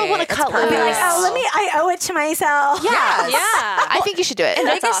Oh, get you to don't want to It's cut I'll loose. be like, I owe it to myself. Yeah. Yeah. I think you should do it.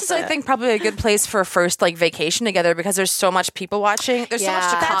 Vegas is, I think, probably a good place for a first like vacation together because there's so much people watching. There's so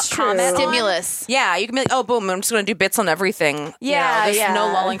much to That's true. comment on. Stimulus. Yeah, you can be like, oh, boom, I'm just going to do bits on everything. Yeah, there's yeah. no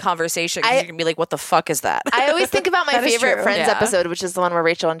lulling conversation. 'Cause you can be like, what the fuck is that? I always think about my That is favorite true. Friends Yeah. episode, which is the one where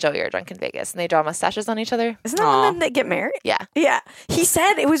Rachel and Joey are drunk in Vegas and they draw mustaches on each other. Isn't that when they get married? Yeah. Yeah. He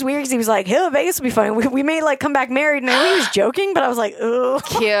said it was weird because he was like, "Hey, Vegas will be fun. We may like come back married." And I know he was joking, but I was like, "Ooh."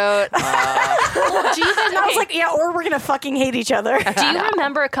 Cute. Do you guys? And I was Okay. like, "Yeah, or we're gonna fucking hate each other." Do you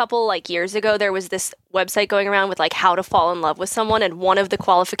remember a couple like years ago there was this website going around with like how to fall in love with someone, and one of the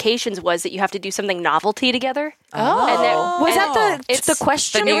qualifications was that you have to do something novelty together. Oh. And there, Was and that it's the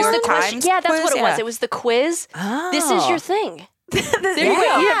question? the New It was York the question. Times Yeah, that's quiz? what it was. Yeah. It was the quiz. This is your thing. There you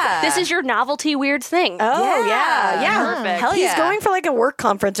go. Yeah. This is your novelty weird thing. Oh yeah. Perfect. Hell He's yeah. going for like a work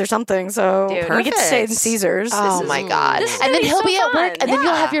conference or something, so Dude. we get to stay in Perfect. Caesars. Oh my God. this is And gonna then be he'll so be at work fun. and then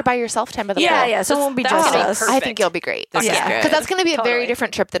you'll Yeah. have your by yourself time by the Yeah, pool. yeah. So it won't be That's just gonna be us. perfect. I think it'll be great. This is Yeah. good. Because that's going to be a very Totally.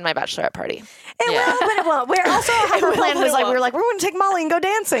 different trip than my bachelorette party. It will, but it won't. We're also our plan was like we were like we're going to take Molly and go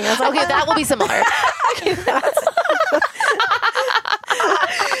dancing. I was like, Okay, that will be similar.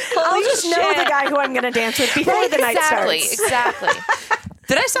 I'll just know the guy who I'm going to dance with before the night starts. Exactly.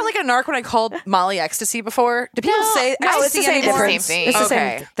 Did I sound like a narc when I called Molly ecstasy before? Do people say No, it's ecstasy the same anymore? difference. thing. It's the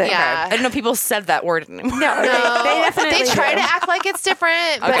Okay. same thing. Yeah. I didn't know people said that word anymore. No, they definitely They try do. to act like it's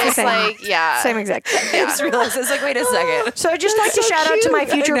different, but Okay. it's Same. like, yeah. Same exact thing. I just realized it's like, wait a second. So I'd just like to shout out to my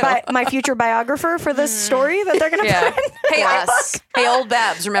future my future biographer for this story that they're going to Yeah. put in. Hey, Yes. hey, old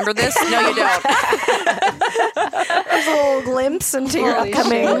Babs, remember this? No, you don't. There's a little glimpse into your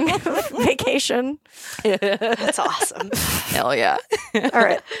upcoming vacation. That's awesome. Hell yeah. All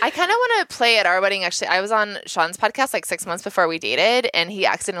right. I kind of want to play at our wedding. Actually, I was on Sean's podcast like 6 months before we dated, and he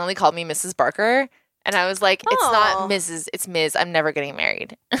accidentally called me Mrs. Barker. And I was like, it's Aw. not Mrs., it's Ms. I'm never getting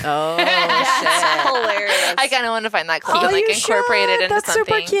married. Oh, That's hilarious. I kind of want to find that clip Oh, and like you incorporate should. it into That's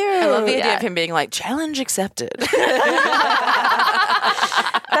something. super cute. I love the idea Yeah. of him being like, challenge accepted.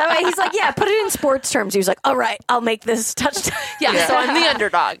 That way he's like, yeah, put it in sports terms. He was like, all right, I'll make this touchdown. Yeah, so I'm the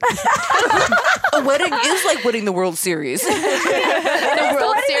underdog. A wedding is like winning the World Series. The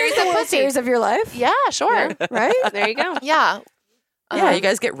World Series the of World pussy. Series of your life. Yeah, sure. Right? There you go. Yeah. Yeah, you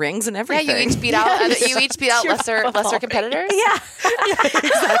guys get rings and Yeah, everything. you each beat out lesser competitors. Yeah.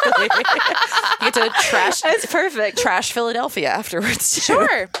 Exactly. You get to That's perfect. trash Philadelphia afterwards. Too.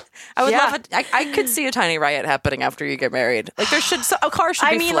 Sure. I would Yeah. love it. I could see a tiny riot happening after you get married. Like a car should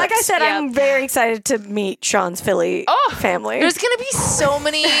be I mean, like I flipped. said, I'm very excited to meet Sean's Philly family. There's gonna be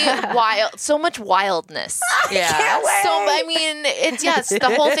so much wildness. Yeah. So I mean, it's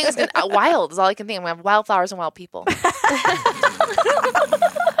the whole thing is gonna wild is all I can think of. We have wildflowers and wild people.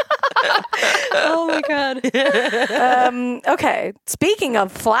 Oh my god. Okay. Speaking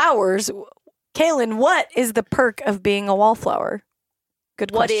of flowers, Kailynn, what is the perk of being a wallflower?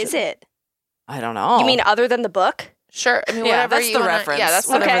 Good What question. is it? I don't know. You mean other than the book? Sure. I mean, Yeah, whatever that's you the wanna, reference. Yeah, that's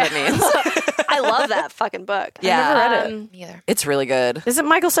whatever Okay. that means. I love that fucking book. Yeah. I've never read it. Me either. It's really good. Is it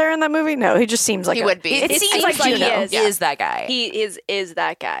Michael Cera in that movie? No, he just seems like He would be. It, It seems, seems like, like he Juno. is. Is that guy? He is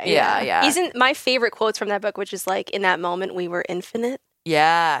that guy. Yeah, yeah. Isn't my favorite quotes from that book, which is like, in that moment we were infinite.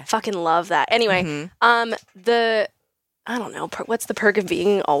 Yeah. Fucking love that. Anyway, Mhm. I don't know, what's the perk of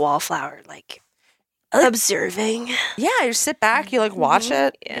being a wallflower? Like observing, Yeah, you sit back, you like watch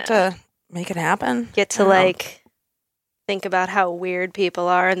it, Yeah. get to make it happen. get to like think about how weird people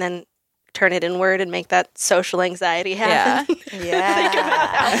are, and then turn it inward and make that social anxiety happen. Yeah. Get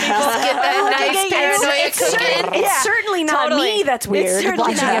that nice paranoia cooking. It's certainly not Totally. me that's weird. certainly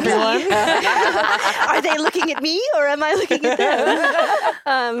watching not me. everyone. Are they looking at me or am I looking at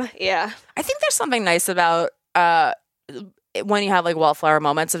them? Yeah. I think there's something nice about when you have like wallflower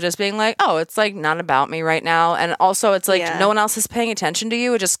moments of just being like, oh, it's like not about me right now. And also it's like Yeah. no one else is paying attention to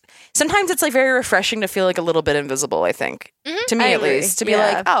you. It just sometimes it's like very refreshing to feel like a little bit invisible, I think. To me I at agree. least. To be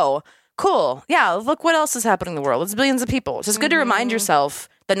Yeah. like, oh, cool. Yeah, look what else is happening in the world. It's billions of people. It's just good to remind yourself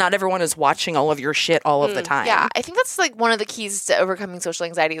that not everyone is watching all of your shit all of the time. Yeah, I think that's like one of the keys to overcoming social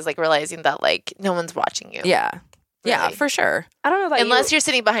anxiety is like realizing that like no one's watching you. Yeah. Yeah, Really. for sure. I don't know about Unless you. you're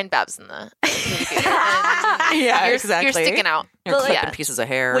sitting behind Babs in the movie theater. Yeah, You're exactly. sticking out. You're But, like, clipping pieces of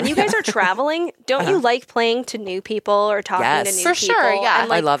hair. When you guys are traveling, don't you like playing to new people or talking to Yes. new For people? sure, yeah. And,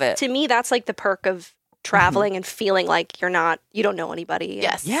 like, I love it. To me, that's like the perk of traveling and feeling like you don't know anybody. And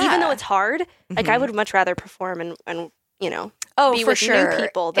Yes. Yeah. Even though it's hard, like I would much rather perform and Oh, be for with sure. new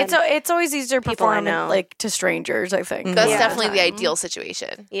people than It's always easier to people I perform know. like to strangers, I think. That's Yeah. definitely the ideal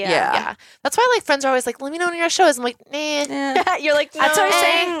situation. yeah. Yeah. That's why like friends are always like, let me know when your show is. I'm like, nah. Yeah. You're like, That's what I was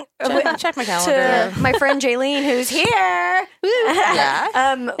Eh. saying Check my calendar. to my friend Jaylene, who's here. Yeah.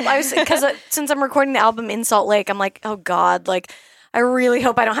 I was because since I'm recording the album in Salt Lake, I'm like, oh God, like I really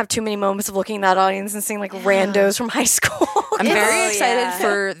hope I don't have too many moments of looking at that audience and seeing like randos from high school. I'm very Oh, excited yeah.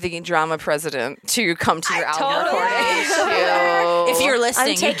 for the drama president to come to your album totally recording. If you're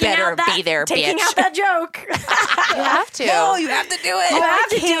listening, you taking better out that, be there, taking bitch. out that joke. You have to. No, you have to do it. You have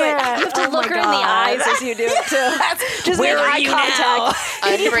to do it. You have to look her in the eyes as you do it too. Just Where make are eye you contact.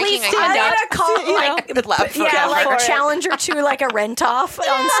 Unbreaking eye I'm contact. gonna call like Left foot yeah, down like first. challenge her to like a rent off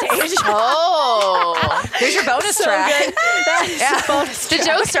on stage. Oh. Here's your bonus track. The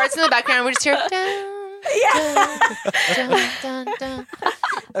joke starts in the background and we just hear dun, Yeah. dun, dun, dun.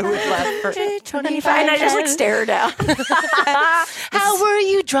 Left foot. And I just like stare her down. How were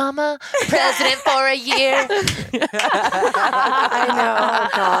you, drama president for a year? I know. Oh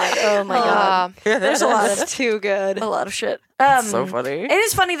God. Oh my God. There's a lot of Too good. a lot of shit. So funny. It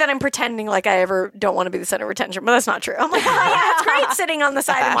is funny that I'm pretending like I ever don't want to be the center of attention, but that's not true. I'm like, oh yeah, it's great sitting on the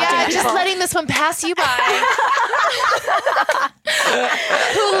side and watching Yeah, people. just letting this one pass you by.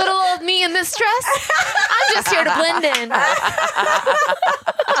 Who little old me in this dress? I'm just here to blend in.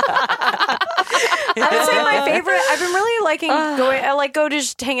 I would say my favorite. I've been really liking going. I like go to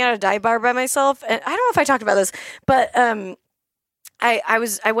just hang out at a dive bar by myself. And I don't know if I talked about this, but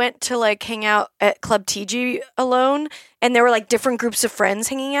I went to like hang out at Club TG alone, and there were like different groups of friends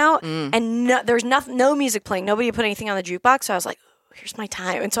hanging out, and there was no music playing. Nobody put anything on the jukebox, so I was like, here's my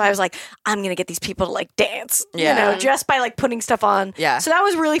time. And so I was like, I'm gonna get these people to like dance, Yeah. just by like putting stuff on. Yeah. So that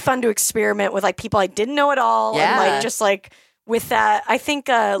was really fun to experiment with like people I didn't know at all, and Yeah. like just like. With that, I think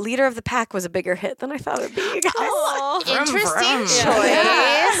Leader of the Pack was a bigger hit than I thought it would be. You guys. Interesting vroom. choice.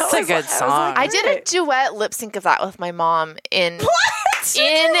 Yeah. It's a good song. I did a duet lip sync of that with my mom in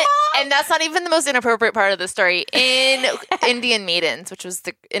And that's not even the most inappropriate part of the story. In Indian Maidens, which was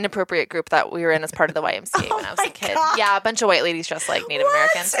the inappropriate group that we were in as part of the YMCA when I was a kid. God. Yeah, a bunch of white ladies dressed like Native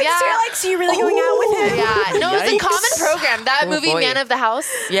Americans. And Yeah. so you're like, so you're really going out with him? Yeah. No, it's a Yikes. common program. That movie, boy. Man of the House,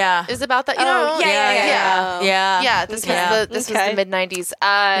 Yeah. is about that. You know? Yeah. Yeah, this was the mid '90s.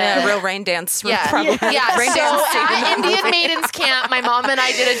 Yeah, real rain dance. Yeah, Probably. yeah. Rain So dance scene in at that Indian movie. Maidens camp, my mom and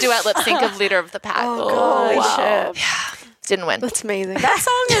I did a duet lip sync of Leader of the Pack. Holy shit. Didn't win. That's amazing. That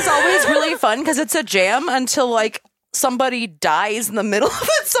song is always really fun because it's a jam until like somebody dies in the middle of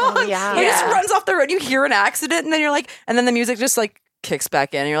the song. Oh, yeah. Like, it just Yeah. runs off the road. You hear an accident, and then you're like, and then the music just like kicks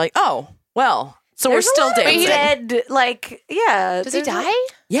back in, and you're like, oh, well, so we're still dancing. Dead, like, yeah. Does he die?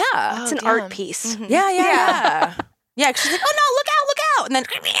 Yeah. It's an damn. art piece. Yeah. Yeah, 'cause she's like, oh no, look out, and then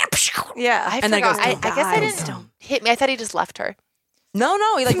Yeah. and then it goes. I guess I didn't hit me. I thought he just left her. No,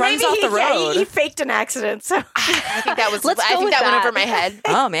 he like runs off the road. he faked an accident. So I think that was. Let's I go think with that went that. over my head.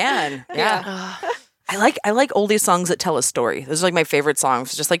 Oh man, yeah. I like oldie songs that tell a story. Those are like my favorite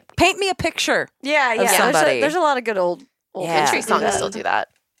songs. Just like paint me a picture. yeah. somebody. There's a lot of good old Yeah. Country songs still do that.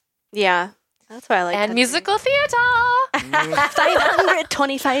 Yeah. That's why I like And country. musical theater.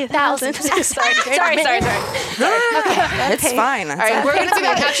 525,000. sorry. It's fine. All right, we're gonna do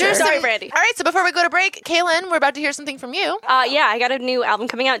that. Capture Sorry, some- Brandy. All right, so before we go to break, Kailynn, we're about to hear something from you. Yeah, I got a new album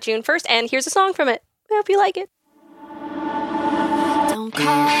coming out June 1st, and here's a song from it. I hope you like it. Don't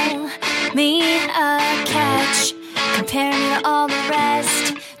call me a catch. Compare me to all the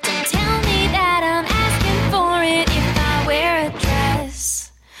rest. Don't tell me that I'm asking for it if I wear a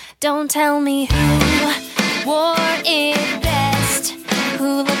dress. Don't tell me who wore it best.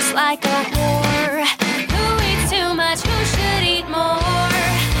 Who looks like a whore. Who eats too much. Who should eat more.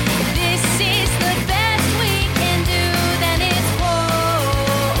 If this is the best we can do, then it's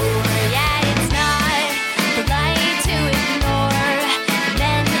war. Yeah, it's not polite to ignore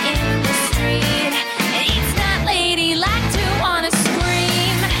men in the street. It's not ladylike to wanna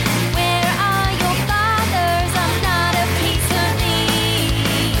scream. Where are your fathers? I'm not a piece of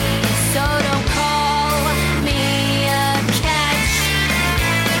meat. So don't call me a catch.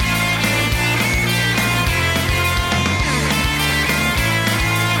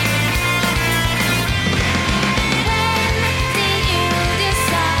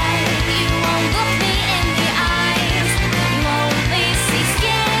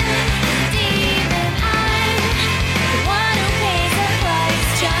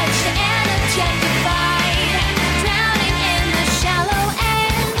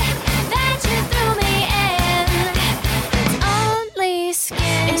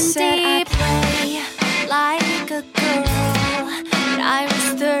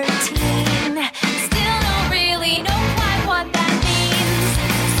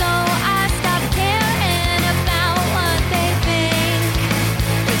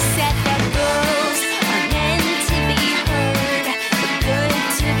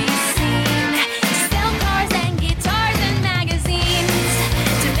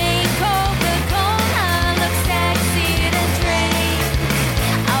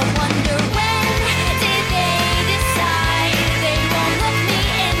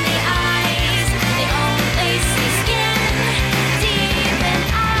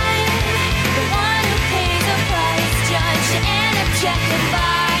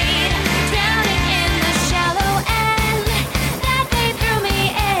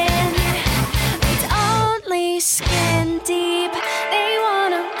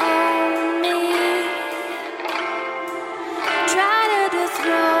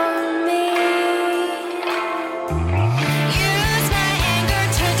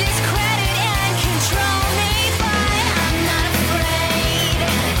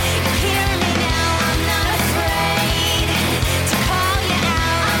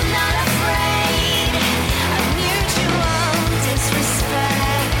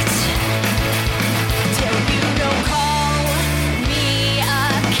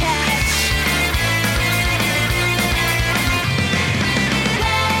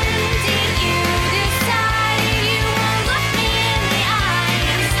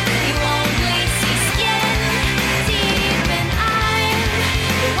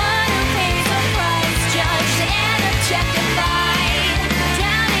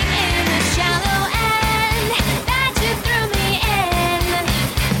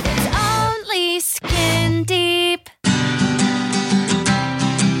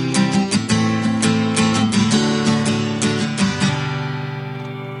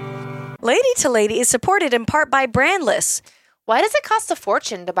 Lady to Lady is supported in part by Brandless. Why does it cost a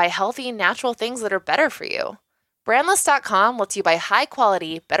fortune to buy healthy, natural things that are better for you? Brandless.com lets you buy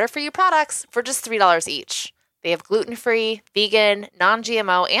high-quality, better-for-you products for just $3 each. They have gluten-free, vegan,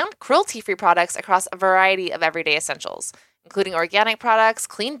 non-GMO, and cruelty-free products across a variety of everyday essentials, including organic products,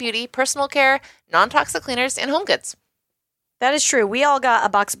 clean beauty, personal care, non-toxic cleaners, and home goods. That is true. We all got a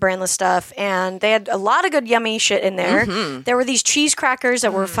box of brandless stuff, and they had a lot of good, yummy shit in there. Mm-hmm. There were these cheese crackers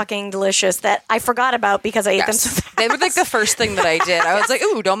that were fucking delicious that I forgot about because I ate them so fast. They were like the first thing that I did. I was like,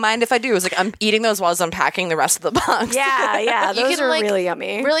 ooh, don't mind if I do. I was like, I'm eating those while I was unpacking the rest of the box. Yeah. You Those can, are like, really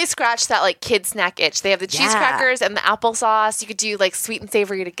yummy. Really scratch that like kid snack itch. They have the cheese crackers and the applesauce. You could do like sweet and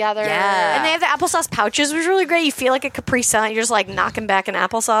savory together. Yeah. And they have the applesauce pouches, which was really great. You feel like a Capri Sun. You're just like knocking back an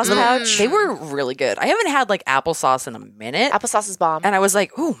applesauce pouch. They were really good. I haven't had like applesauce in a minute. Applesauce is bomb. And I was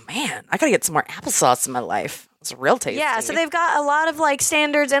like, oh man, I gotta get some more applesauce in my life. It's real tasty. Yeah, so they've got a lot of like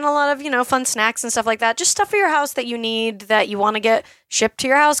standards and a lot of, fun snacks and stuff like that. Just stuff for your house that you need, that you want to get shipped to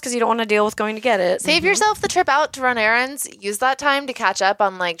your house because you don't want to deal with going to get it. Save yourself the trip out to run errands. Use that time to catch up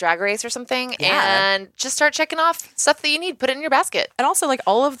on like Drag Race or something, and just start checking off stuff that you need. Put it in your basket. And also, like,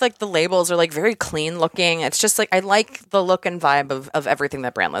 all of like the labels are like very clean looking. It's just like I like the look and vibe of everything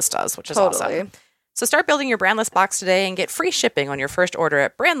that Brandless does, which is awesome. So start building your Brandless box today and get free shipping on your first order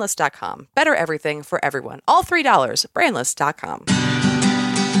at brandless.com. Better everything for everyone. All $3. Brandless.com.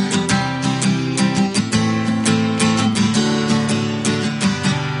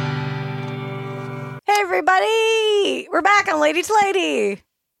 Hey, everybody. We're back on Lady to Lady.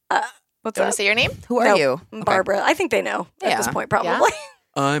 What's You want up? to say your name? Who are you? I'm Barbara. I think they know at this point, probably. Yeah?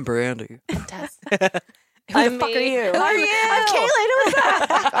 I'm Brandy. Tess. Who the fuck are you? Who are you? I'm Kailynn.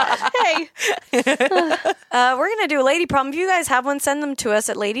 Hey. We're going to do a lady problem. If you guys have one, send them to us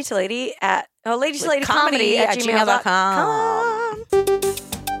at ladytolady at ladytoladycomedy at gmail.com.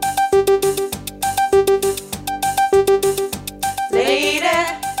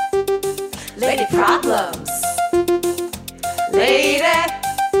 Lady problems.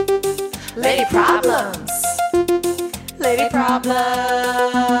 Lady problems. Lady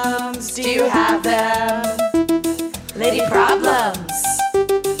problems. Do you have them? Lady problems.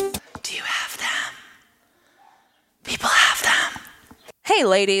 Do you have them? People have them. Hey,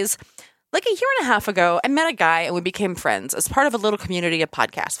 ladies. Like a year and a half ago, I met a guy and we became friends as part of a little community of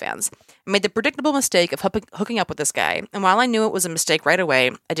podcast fans. I made the predictable mistake of hooking up with this guy, and while I knew it was a mistake right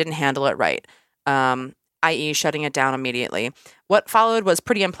away, I didn't handle it right, i.e. shutting it down immediately. What followed was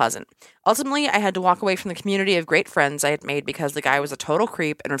pretty unpleasant. Ultimately, I had to walk away from the community of great friends I had made because the guy was a total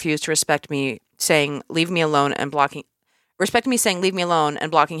creep and refused to respect me saying, leave me alone and blocking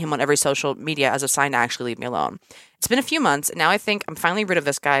him on every social media as a sign to actually leave me alone. It's been a few months, and now I think I'm finally rid of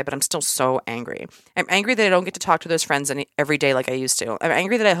this guy, but I'm still so angry. I'm angry that I don't get to talk to those friends every day like I used to. I'm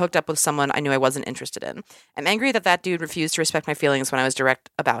angry that I hooked up with someone I knew I wasn't interested in. I'm angry that dude refused to respect my feelings when I was direct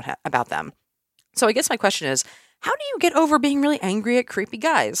about them. So I guess my question is, how do you get over being really angry at creepy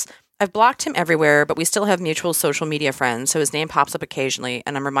guys? I've blocked him everywhere, but we still have mutual social media friends, so his name pops up occasionally,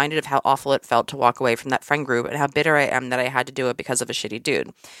 and I'm reminded of how awful it felt to walk away from that friend group and how bitter I am that I had to do it because of a shitty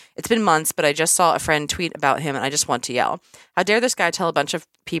dude. It's been months, but I just saw a friend tweet about him, and I just want to yell. How dare this guy tell a bunch of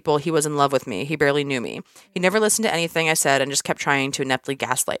people he was in love with me? He barely knew me. He never listened to anything I said and just kept trying to ineptly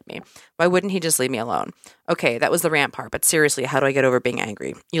gaslight me. Why wouldn't he just leave me alone? Okay, that was the rant part, but seriously, how do I get over being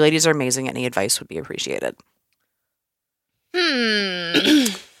angry? You ladies are amazing. Any advice would be appreciated.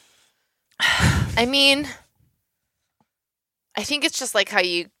 I mean, I think it's just like how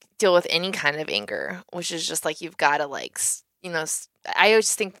you deal with any kind of anger, which is just like you've got to like, I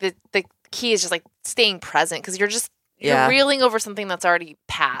always think that the key is just like staying present because you're reeling over something that's already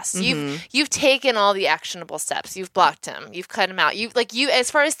passed. Mm-hmm. You've taken all the actionable steps. You've blocked him. You've cut him out. You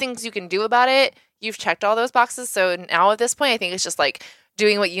as far as things you can do about it, you've checked all those boxes. So now at this point, I think it's just like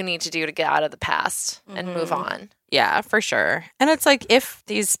doing what you need to do to get out of the past and move on. Yeah, for sure. And it's like if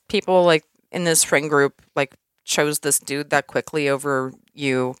these people like in this friend group like chose this dude that quickly over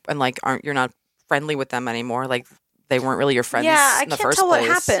you and like you're not friendly with them anymore, like they weren't really your friends. Yeah, in the I can't first tell place.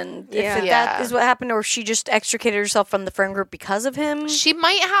 what happened. If that is what happened, or if she just extricated herself from the friend group because of him. She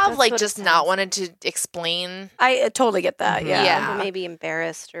might have That's like what just it not sounds wanted to explain. I totally get that. Yeah. Or maybe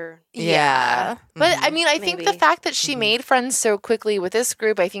embarrassed or Yeah. But I mean, I think the Maybe. fact that she made friends so quickly with this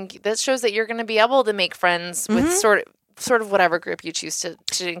group, I think that shows that you're going to be able to make friends with sort of whatever group you choose to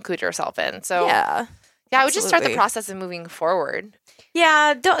include yourself in. So Yeah. I would just start the Absolutely. process of moving forward.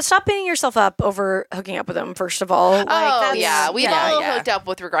 Yeah, don't stop beating yourself up over hooking up with them. First of all, We've all hooked up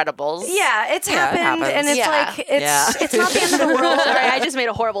with regrettables. yeah, it's Yeah, it happened, and it's happens. like Yeah. it's not the end of the world. Sorry, I just made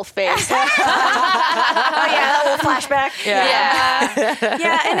a horrible face. Oh yeah, that little flashback.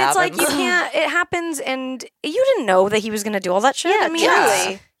 Yeah, and it's like you can't. It happens, and you didn't know that he was going to do all that shit. Yeah, I mean,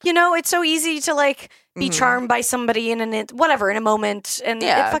 totally. it's so easy to like be charmed by somebody in a moment, and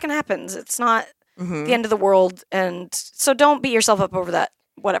it fucking happens. It's not. the end of the world, and so don't beat yourself up over that.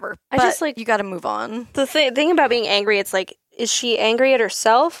 Whatever. I But just, like- you got to move on. The thing about being angry, it's like, is she angry at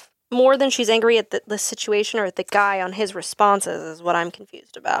herself more than she's angry at the situation or at the guy on his responses is what I'm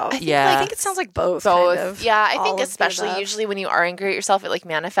confused about. I think it sounds like both. Kind of. Yeah, I All think of the especially above. usually when you are angry at yourself, it like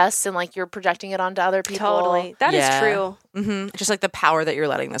manifests and like you're projecting it onto other people. Totally. That is true. Just like the power that you're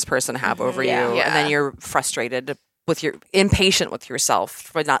letting this person have over Yeah. you, Yeah. and then you're frustrated with your impatient with yourself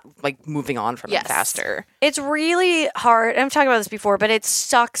for not like moving on from Yes. it faster. It's really hard. I've talked about this before, but it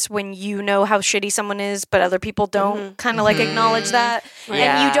sucks when you know how shitty someone is, but other people don't kind of like acknowledge that. And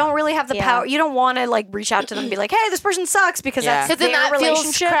Yeah. you don't really have the Yeah. power. You don't want to like reach out to them and be like, hey, this person sucks because Yeah. that's Because then their that feels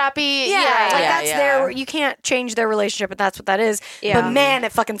relationship. crappy. Yeah, like Yeah, that's yeah. their. You can't change their relationship, and that's what that is. Yeah. But man,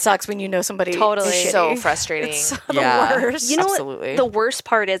 it fucking sucks when you know somebody. Totally. is shitty. So frustrating. It's the Yeah. worst. You know Absolutely. what the worst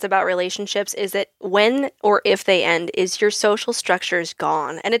part is about relationships is that when or if they end is your social structure is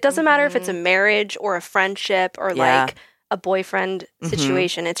gone. And it doesn't matter if it's a marriage or a friendship or Yeah. like a boyfriend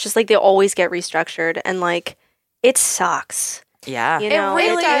situation. It's just like they always get restructured and like it sucks. Yeah. You know, it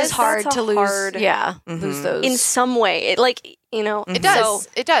really does. is hard That's to a lose. hard- Yeah, lose those. in some way. It like, you know, It does. So,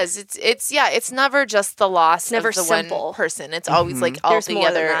 It does. It's never just the loss never of the simple. one person. It's always like all There's more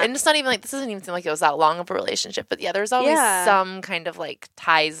than together. that. And it's not even like this doesn't even seem like it was that long of a relationship, but yeah, there's always Yeah. some kind of like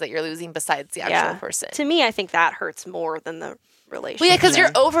ties that you're losing besides the actual person. to me, I think that hurts more than the relationship. Well, yeah, because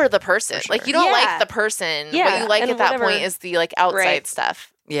you're over the person. Like you don't Yeah. like the person. Yeah, What you like and at that whatever- point is the like outside Right. stuff.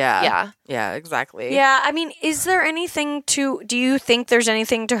 Yeah. Yeah. Yeah, exactly. Yeah, I mean, is there anything to? Do you think there's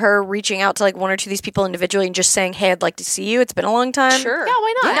anything to her reaching out to like one or two of these people individually and just saying, "Hey, I'd like to see you. It's been a long time." Sure. Yeah,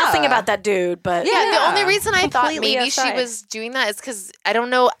 why not? Nothing about that dude, but Yeah, the only reason I thought Completely maybe she aside. was doing that is because I don't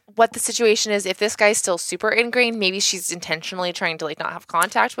know what the situation is. If this guy's still super ingrained, maybe she's intentionally trying to like not have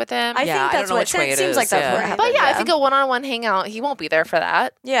contact with him. I Yeah, I think don't that's know what which way it it seems is, like. That's yeah. what happened. But yeah, if you go one-on-one hangout, he won't be there for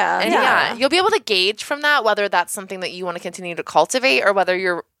that. yeah, And yeah, you'll be able to gauge from that whether that's something that you want to continue to cultivate or whether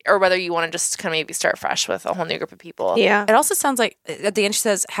you want to just kind of maybe start fresh with a whole new group of people. Yeah. It also sounds like at the end she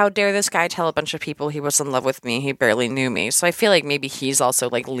says, "How dare this guy tell a bunch of people he was in love with me? He barely knew me." So I feel like maybe he's also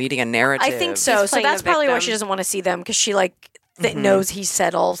like leading a narrative. I think so. So playing that's the probably why victim. she doesn't want to see them because she like knows he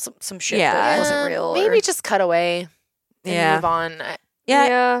said all some shit Yeah. that wasn't real. Maybe or- just cut away and Yeah. move on. Yeah.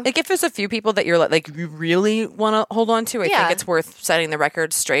 Yeah. Like if there's a few people that you're like you really want to hold on to, I Yeah. think it's worth setting the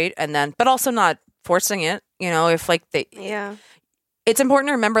record straight and then, but also not forcing it. You know, if like Yeah. it's important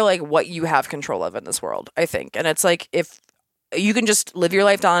to remember like what you have control of in this world, I think. And it's like if you can just live your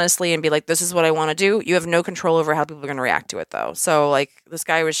life honestly and be like, this is what I want to do. You have no control over how people are going to react to it though. So like this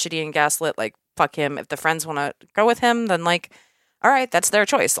guy was shitty and gaslit, like fuck him. If the friends want to go with him, then like, all right, that's their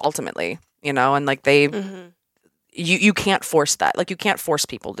choice ultimately, you know, and like they, you can't force that. Like you can't force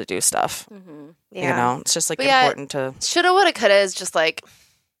people to do stuff, Yeah. you know, it's just like But yeah, important to, Shoulda, woulda, coulda is just like.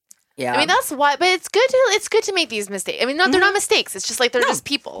 yeah. I mean that's why, but it's good to make these mistakes. I mean, no, they're not mistakes. It's just like they're just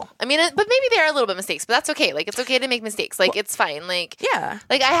people. I mean, but maybe they are a little bit mistakes, but that's okay. Like it's okay to make mistakes. Like it's fine. Like yeah.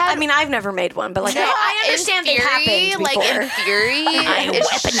 like I had. I mean, I've never made one, but like No, I in understand they theory, happened like before. in theory, it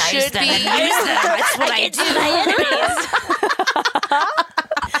should be. That's what I do.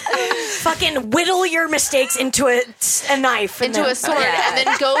 Fucking whittle your mistakes into a knife. Into a sword, and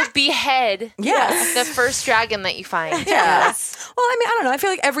then go behead Yes. the first dragon that you find. Yeah. Well, I mean, I don't know. I feel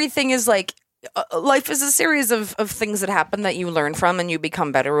like everything is like life is a series of things that happen that you learn from and you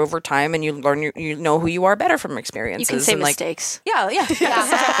become better over time and you learn you know who you are better from experiences. You can say and, like, mistakes. Yeah, exactly.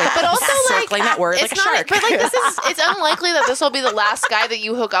 But also, like, Circling that word it's like a not. shark. But like, it's unlikely that this will be the last guy that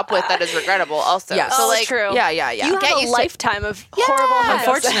you hook up with that is regrettable. Also, Yes. so Oh, like, true. Yeah. You Get have a used to- lifetime of horrible hookups.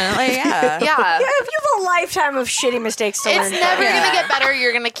 Unfortunately, yeah. yeah. If you have a lifetime of shitty mistakes to It's learn never from. gonna get better.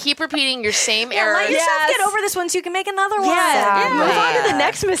 You're gonna keep repeating your same Yeah, errors. let yourself Yes. get over this one so you can make another one. Yeah. Exactly. Move on to the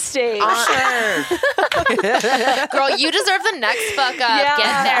next mistake. Girl, you deserve the next fuck up. Yeah.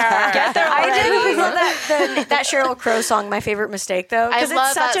 Get there. Get there I already. did love that Sheryl Crow song, My Favorite Mistake, though. I Because love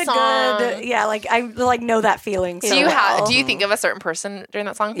it's such that a song. good, yeah, like I like know that feeling. Do so you well. do you think of a certain person during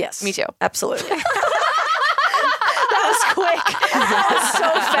that song? Yes. Me too. Absolutely. That was quick. That was so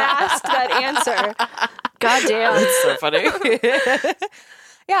fast, that answer. God damn. It's so funny.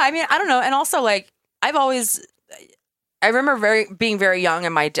 Yeah, I mean, I don't know. And also, like, I remember being very young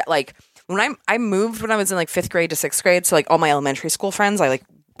and my dad, like, when I moved when I was in like 5th grade to 6th grade, so like all my elementary school friends, I like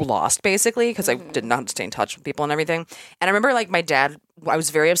lost basically because I did not stay in touch with people and everything. And I remember like my dad, I was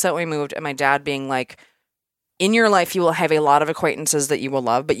very upset when we moved, and my dad being like, in your life, you will have a lot of acquaintances that you will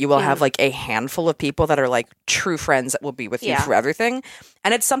love, but you will have like a handful of people that are like true friends that will be with you Yeah. through everything.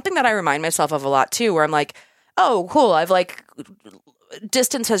 And it's something that I remind myself of a lot too, where I'm like, oh, cool. I've like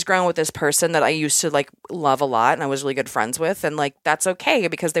distance has grown with this person that I used to like love a lot and I was really good friends with, and like that's okay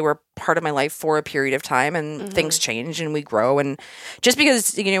because they were part of my life for a period of time, and things change and we grow, and just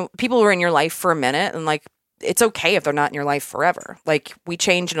because people are in your life for a minute, and like it's okay if they're not in your life forever. Like we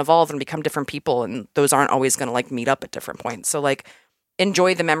change and evolve and become different people, and those aren't always going to like meet up at different points. So like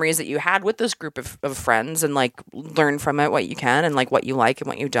enjoy the memories that you had with this group of friends, and like learn from it what you can, and like what you like and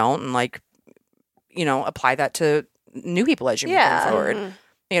what you don't, and like apply that to new people as you move forward.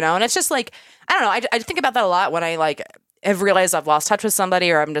 And it's just like, I don't know, I think about that a lot when I like have realized I've lost touch with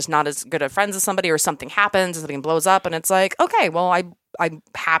somebody, or I'm just not as good of friends as somebody, or something happens and something blows up, and it's like, okay, well I'm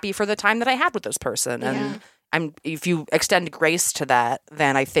happy for the time that I had with this person, and if you extend grace to that,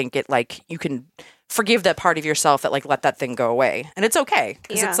 then I think it like you can forgive that part of yourself that like let that thing go away, and it's okay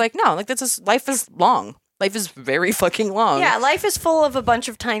because it's like, no, like life is long. Life is very fucking long. Yeah, life is full of a bunch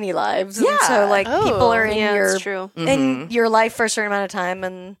of tiny lives. And so like people are in your life for a certain amount of time,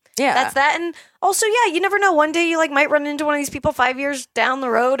 and that's that. And also, you never know. One day you like might run into one of these people 5 years down the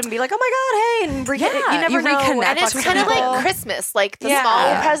road and be like, oh my God, hey, and you never know. Reconnect. And it's kind of like Christmas. Like the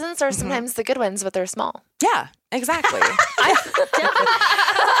small presents are sometimes the good ones, but they're small. Yeah, exactly.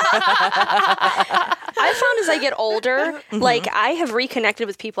 I found as I get older, like I have reconnected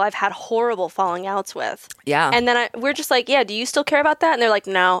with people I've had horrible falling outs with. Yeah. And then we're just like, do you still care about that? And they're like,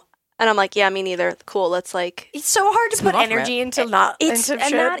 no. And I'm like, yeah, me neither. Cool. Let's like. It's so hard to put energy into shit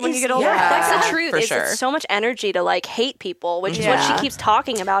when you get older. That's the truth. Sure. It's so much energy to like hate people, which is what she keeps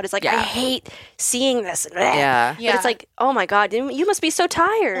talking about. Is like, I hate seeing this. Yeah. But it's like, oh my God, you must be so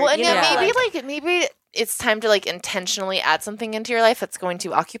tired. Well, and maybe it's time to like intentionally add something into your life that's going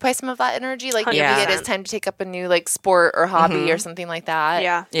to occupy some of that energy. Like maybe it is time to take up a new like sport or hobby or something like that.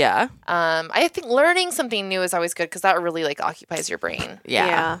 Yeah. Yeah. I think learning something new is always good because that really like occupies your brain.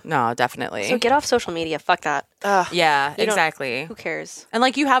 Yeah. No, definitely. So get off social media. Fuck that. Yeah, exactly. Who cares? And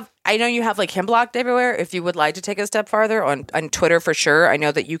like I know you have like him blocked everywhere. If you would like to take a step farther on Twitter for sure, I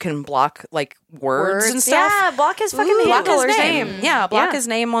know that you can block like words and stuff. Yeah, block his fucking block his name. Yeah, block his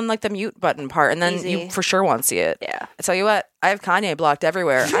name on like the mute button part, and then you for sure won't see it. Yeah. I tell you what, I have Kanye blocked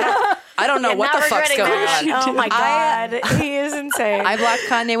everywhere. I don't know what the fuck's going on. Oh my God, he is insane. I blocked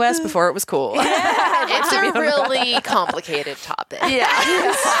Kanye West before it was cool. It's a really complicated topic. Yeah.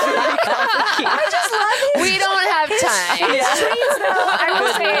 I just love We don't have time. his tweets, though. I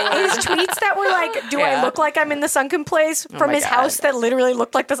will say his tweets that were like, "Do I look like I'm in the sunken place?" from my his God. he's that literally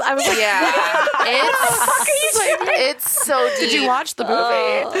looked like this. I was like, It's so deep. Did you watch the movie?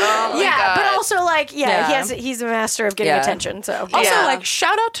 Oh my God. but also like, he's a master of getting attention. So Also, like,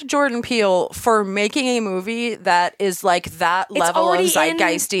 shout out to Jordan Peele for making a movie that is like that level of already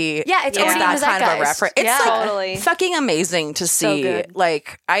zeitgeisty. it's already in that the kind of a zeitgeist. reference. It's like Totally. fucking amazing to see. good.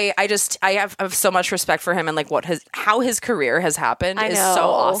 Like, I have so much respect for him, and like how his career has happened is so know.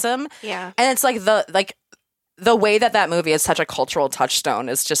 awesome. Yeah. And it's like the way that movie is such a cultural touchstone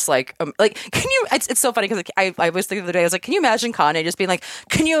is just like can you it's so funny because I was thinking the other day, I was like, can you imagine Kanye just being like,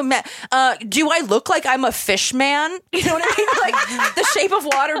 can you do I look like I'm a fish man? You know what I mean? Like the Shape of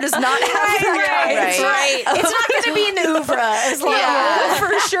Water does not have right. It's not going to be an oeuvre as long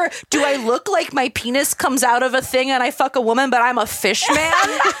for sure. Do I look like my penis comes out of a thing and I fuck a woman, but I'm a fish man?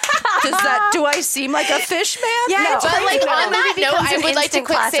 Do I seem like a fish man? Yeah, No. it's But like No, on that movie note, becomes I an would like to instant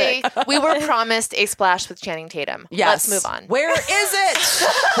quick say classic. we were promised a splash with Channing Tatum. Yes. Let's move on. Where is it?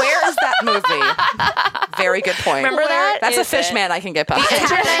 Where is that movie? Very good point. Remember that? That's a Is fish it? man I can get behind.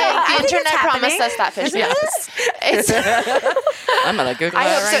 The internet happening. promised us that fish. Yes. I'm gonna Google I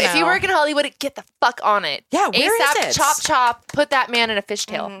it hope right so. now. If you work in Hollywood, get the fuck on it. Yeah, where is ASAP, it? chop, put that man in a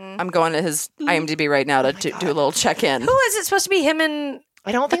fishtail. I'm going to his IMDb right now to do a little check-in. Who is it supposed to be? Him and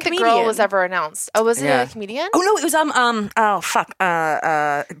I don't think the girl comedian. was ever announced. Oh, was it Yeah. a comedian? Oh no, it was oh fuck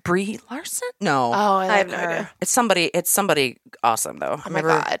Brie Larson? No. Oh, I have like no her. idea. It's somebody awesome though. Oh my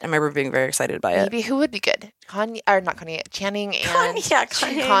God. I remember being very excited by it. Maybe who would be good? Kanye, or not Kanye, Channing and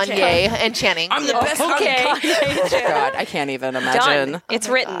Kanye and Channing. I'm the best Okay. God, I can't even imagine. Done. It's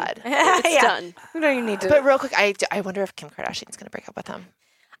my written. God. It's done. We don't even need to. But real quick, I wonder if Kim Kardashian's going to break up with him.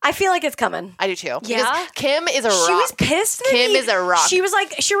 I feel like it's coming. I do too. Yeah? Because Kim is a rock. She was pissed. That Kim is a rock. She was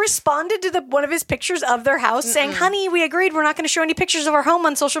like, she responded to one of his pictures of their house saying, "Honey, we agreed we're not going to show any pictures of our home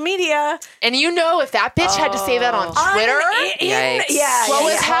on social media." And you know, if that bitch had to say that on Twitter, Yikes. what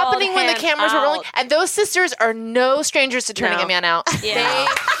was yeah. happening when the Called cameras him were rolling? out. And those sisters are no strangers to turning No. a man out. Yeah.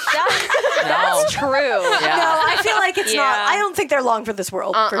 That's true. Yeah. No, I feel like it's not. Yeah. I don't think they're long for this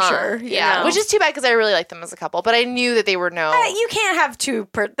world for sure. Yeah, No. which is too bad because I really like them as a couple. But I knew that they were no. You can't have two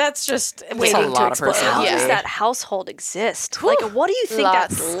That's just a waiting to lot of explode. personality. How does Yeah. that household exist? Like, what do you think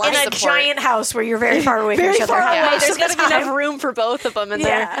Lots. that's In like? a support. giant house where you're very far away from each other. far away. most There's of got the to be enough time. room for both of them in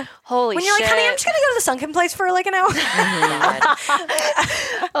Yeah. there. Holy When shit. you're like, honey, I'm just going to go to the sunken place for like an hour.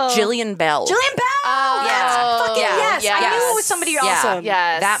 Jillian Bell. Jillian Bell! Yeah. Fucking yes. I knew it was somebody awesome.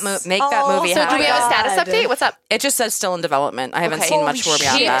 Yes. That make that Oh, movie so happen. Do we have a status God. update? What's up? It just says still in development. I haven't Okay. seen much more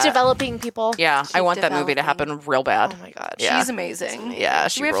beyond Keep that. developing, people. Yeah, I want that movie to happen real bad. Oh my god. Yeah. She's amazing. Yeah,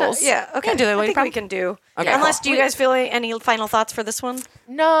 she Do we have rules. to, yeah, okay. Yeah, do that, I lady think prom. we can do. Okay, Unless, cool. do you guys feel any final thoughts for this one?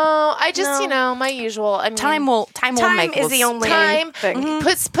 No, I just my usual. I mean, Time will make is the only time. thing.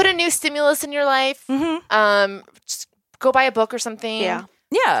 Put a new stimulus in your life. Just go buy a book or something. Yeah.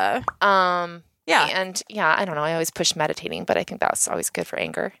 Yeah. Yeah. And I don't know. I always push meditating, but I think that's always good for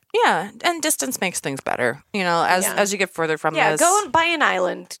anger. Yeah, and distance makes things better. You know, as you get further from Yeah, this. go and buy an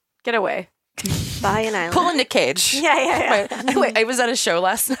island. Get away. Buy an island. pull in Nick Cage. Yeah. Wait, I was at a show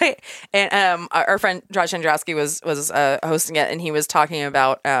last night, and our friend Josh Androwski was hosting it, and he was talking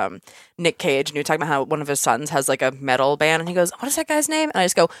about Nick Cage, and he was talking about how one of his sons has like a metal band, and he goes, "What is that guy's name?" And I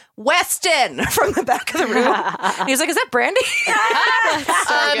just go, "Weston," from the back of the room. And he's like, "Is that Brandy?"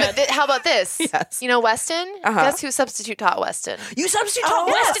 How about this? Yes. You know Weston? Uh-huh. Guess who substitute taught Weston? You substitute taught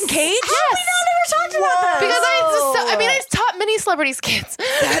yes. Weston Cage? Yes. Never talked about that. Because I taught many celebrities' kids.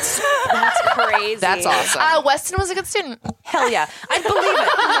 That's crazy. That's awesome. Weston was a good student. Hell yeah, I'd believe it.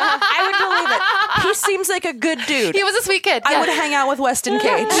 I would believe it. He seems like a good dude. He was a sweet kid. I Yeah. would hang out with Weston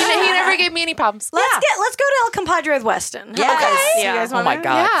Cage. He never gave me any problems. Let's go to El Compadre with Weston. Yes. Okay. Yeah. You guys Oh want my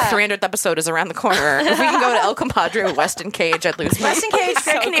god, Yeah. 300th episode is around the corner. If we can go to El Compadre with Weston Cage, I'd lose my Weston Cage,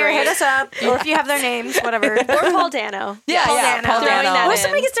 Greg Kinnear, hit us up. Or if you have their names, whatever. Or Paul Dano. Yeah, Paul yeah, Dano. Paul Throwing Dano. that What in. if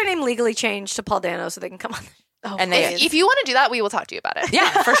somebody gets their name legally changed to Paul Dano so they can come on? Oh, And they- please. If you want to do that, we will talk to you about it. Yeah,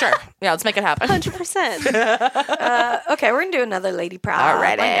 for sure. Yeah, let's make it happen. 100%. Okay, we're going to do another lady proud.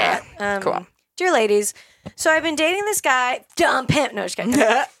 Alrighty. Why not? Cool. Dear ladies, so I've been dating this guy, dump him. No, just kidding.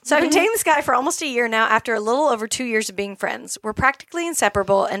 So I've been dating this guy for almost a year now after a little over 2 years of being friends. We're practically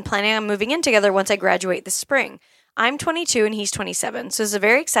inseparable and planning on moving in together once I graduate this spring. I'm 22 and he's 27, so it's a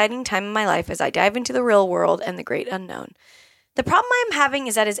very exciting time in my life as I dive into the real world and the great unknown. The problem I'm having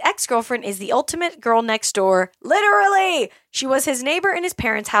is that his ex-girlfriend is the ultimate girl next door. Literally! She was his neighbor in his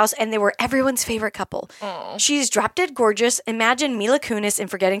parents' house, and they were everyone's favorite couple. She's drop-dead gorgeous. Imagine Mila Kunis in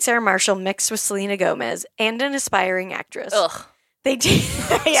Forgetting Sarah Marshall mixed with Selena Gomez, and an aspiring actress. Ugh. They did.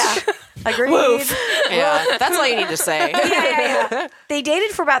 Yeah. Agreed. Yeah, that's all you need to say. Yeah. They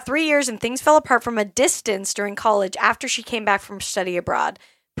dated for about 3 years, and things fell apart from a distance during college after she came back from study abroad.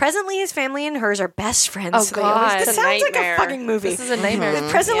 Presently, his family and hers are best friends. Oh, so they always- God. This It's a sounds like a nightmare. fucking movie. This is a nightmare.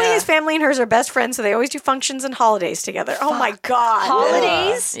 Presently, his family and hers are best friends, so they always do functions and holidays together. Oh my God.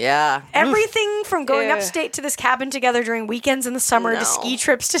 Holidays? Yeah. Everything from going Ew. upstate to this cabin together during weekends in the summer No. to ski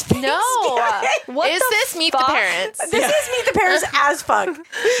trips to things. No. What Is the this Meet fuck? the Parents? This is Meet the Parents as fuck.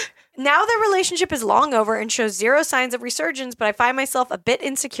 Now their relationship is long over and shows zero signs of resurgence, but I find myself a bit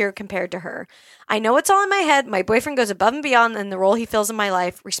insecure compared to her. I know it's all in my head. My boyfriend goes above and beyond in the role he fills in my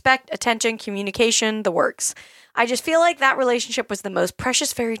life. Respect, attention, communication, the works. I just feel like that relationship was the most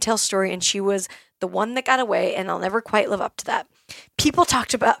precious fairy tale story, and she was the one that got away, and I'll never quite live up to that. People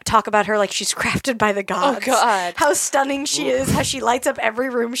talk about her like she's crafted by the gods. Oh, God. How stunning she is, how she lights up every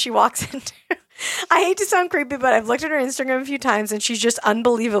room she walks into. I hate to sound creepy, but I've looked at her Instagram a few times and she's just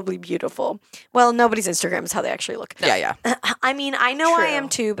unbelievably beautiful. Well, nobody's Instagram is how they actually look. Yeah. I mean, I know I am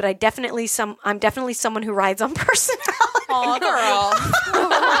too, but I'm definitely someone who rides on personality. Oh, girl.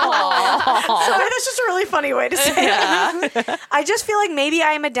 Sorry, that's just a really funny way to say it. I just feel like maybe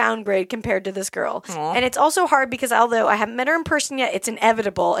I am a downgrade compared to this girl. And it's also hard because although I haven't met her in person yet, it's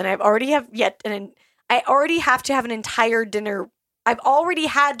inevitable. And I already have to have an entire dinner. I've already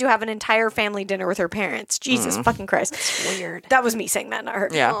had to have an entire family dinner with her parents. Jesus fucking Christ. That's weird. That was me saying that, not her.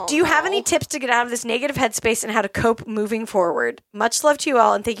 Yeah. Do you have any tips to get out of this negative headspace and how to cope moving forward? Much love to you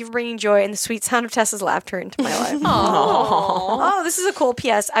all, and thank you for bringing joy and the sweet sound of Tessa's laughter into my life. Oh, this is a cool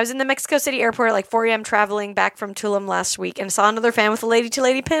PS. I was in the Mexico City airport at like 4 a.m. traveling back from Tulum last week and saw another fan with a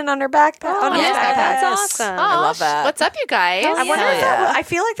lady-to-lady pin on her backpack. on his backpack. That's awesome. I love that. What's up, you guys? I wonder Hell if that yeah. was, I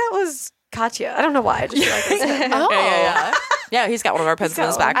feel like that was Katya. I don't know why. I just feel like it's Oh. Yeah. Yeah, he's got one of our pins in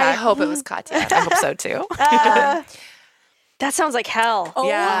his backpack. I hope it was Katya. I hope so too. That sounds like hell. Oh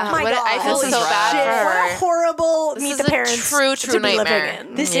Yeah. my What- God. I feel This so is bad rough. for her. What a horrible This Meet is the a Parents true to be nightmare. living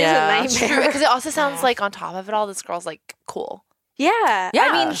in. This Yeah. is a nightmare. Because it also sounds like on top of it all, this girl's like cool. Yeah. Yeah.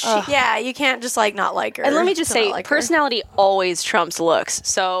 I mean, Yeah, you can't just like not like her. and let me just to not say, like her. personality always trumps looks.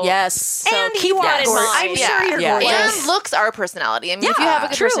 So Yes. So And keep you that are in mind. I'm sure you're Yeah. gorgeous. And looks are personality. I mean, if you Yeah, have a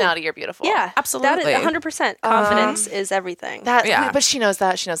good true. personality, you're beautiful. Yeah, Absolutely. That is 100%. Confidence is everything. That, Yeah. But she knows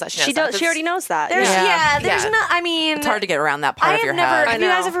that. She knows that. She does. She already knows that. There's yeah. there's Yeah. not. I mean, It's hard to get around that part I of your have never. head. Have you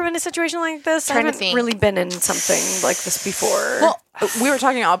guys know. ever been in a situation like this? I Trying to haven't think. really been in something like this before. Well, we were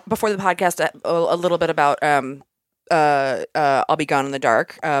talking before the podcast a little bit about I'll Be Gone in the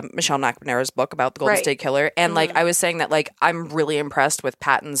Dark, Michelle McNamara's book about the Golden Right. State Killer, and like I was saying that like I'm really impressed with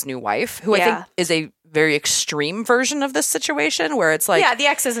Patton's new wife, who I Yeah. think is a very extreme version of this situation, where it's like yeah, the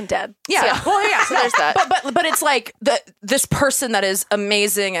ex isn't dead. yeah, well, yeah. So there's that. But it's like this person that is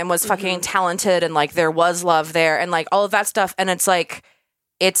amazing and was fucking talented, and like there was love there, and like all of that stuff, and it's like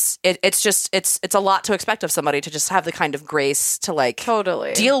it's a lot to expect of somebody to just have the kind of grace to like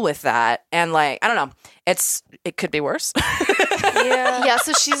Totally. deal with that, and like I don't know, it could be worse. Yeah,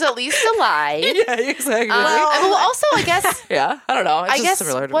 so she's at least alive. Yeah, exactly. Well, also, I guess, yeah, I don't know. It's I just guess,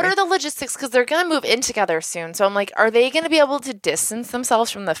 similar to what me. are the logistics? Because they're going to move in together soon. So I'm like, are they going to be able to distance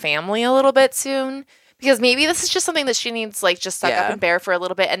themselves from the family a little bit soon? Because maybe this is just something that she needs, like, just suck Yeah. up and bear for a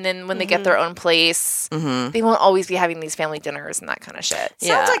little bit. And then when they get their own place, they won't always be having these family dinners and that kind of shit.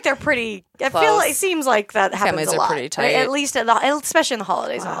 Sounds like they're pretty. I feel Close. like it seems like that happens Families a are lot. pretty tight. At least especially in the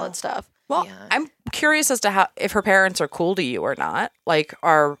holidays and all that stuff. Well, I'm curious as to how if her parents are cool to you or not. Like,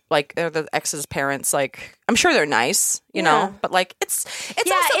 are the ex's parents like? I'm sure they're nice, you know, but like it's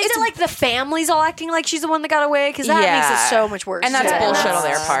Yeah, also, is it's it like the family's all acting like she's the one that got away? Because that makes Yeah. it so much worse. And that's Yeah. bullshit on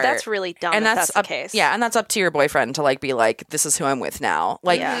their part. That's really dumb. and if that's that's up, the case. yeah, and that's up to your boyfriend to like be like, this is who I'm with now.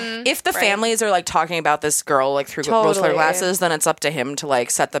 Like, if the families are like talking about this girl like through rose-colored Totally. glasses, then it's up to him to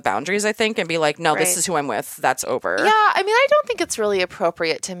like set the boundaries, I think, and be like, no, this Right. is who I'm with. That's over. Yeah, I mean, I don't think it's really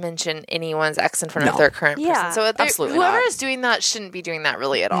appropriate to mention anyone's ex in front of their current Yeah, person. So absolutely whoever not. is doing that shouldn't be doing that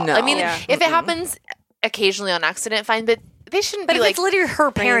really at all. No. I mean, Yeah. if it happens occasionally on accident, fine, but they shouldn't But be if like it's literally her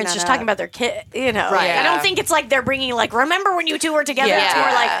bringing parents that just up. talking about their kid, you know, Right. I Yeah. don't think it's like they're bringing like, remember when you two were together? Yeah. It's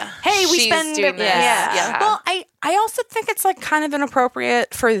more like, hey, we She's spend doing this. Yeah. Yeah. Well, I also think it's like kind of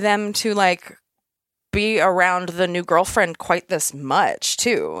inappropriate for them to like be around the new girlfriend quite this much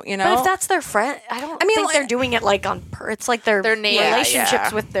too, you know? But if that's their friend, I don't mean, think like- they're doing it like on it's like their name. relationships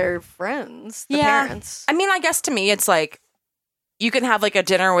Yeah. with their friends, the Yeah. parents. I mean, I guess to me it's like you can have like a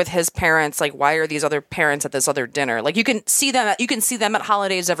dinner with his parents, like why are these other parents at this other dinner? Like you can see them at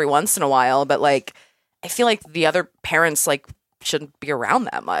holidays every once in a while, but like I feel like the other parents like shouldn't be around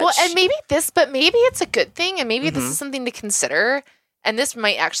that much. Well, and maybe it's a good thing, and maybe this is something to consider. And this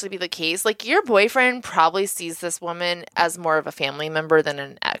might actually be the case. Like, your boyfriend probably sees this woman as more of a family member than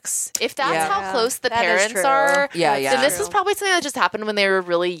an ex. If that's Yeah. how close the That is parents true. are, Yeah, then yeah. this is probably something that just happened when they were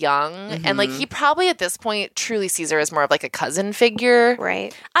really young. And, like, he probably at this point truly sees her as more of like a cousin figure.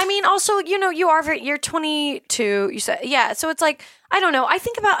 Right. I mean, also, you know, you're 22. You said, yeah. So it's like, I don't know. I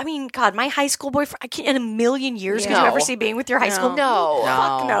think about, I mean, God, my high school boyfriend. I can't in a million years could you No. ever see being with your high school? No.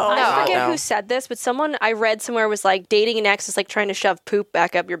 Fuck no. I forget no. who said this, but someone I read somewhere was like dating an ex is like trying to shove poop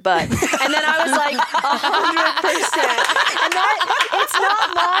back up your butt, and then I was like 100%. And that it's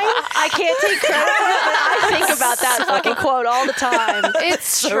not mine. I can't take credit for it, but I think about that fucking quote all the time.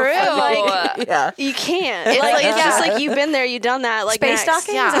 It's true. Like, yeah. you can't. It's Like, like- it's just yeah. like you've been there, you've done that. Like Space next.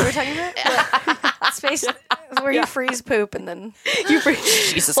 stocking? Yeah. Is that what we're talking about? Space where you freeze poop and then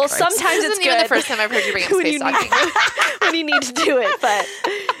Jesus Well, Christ. sometimes This it's isn't even good the first time I've heard you bring up when space you stocking. when you need to do it, but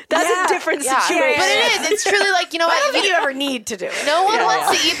that's a different Yeah, situation. but it is. It's truly like, you know I don't what? think you ever need to do it. No one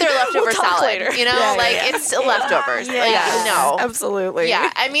wants to eat their leftover talk salad. later. You know, it's still leftovers. Like, no. Absolutely. Yeah,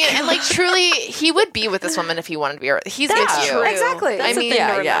 I mean, and like truly, he would be with this woman if he wanted to be. He's That's with you. true. Exactly. That's I the mean, thing to yeah,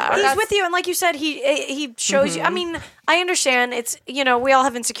 remember. yeah. He's That's- with you, and like you said, he shows you. I mean, I understand. It's, you know, we all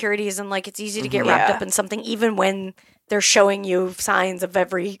have insecurities, and like it's easy to get wrapped Yeah. up in something, even when they're showing you signs of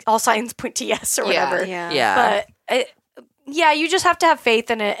all signs point to yes or Yeah. whatever. Yeah. Yeah. But yeah, you just have to have faith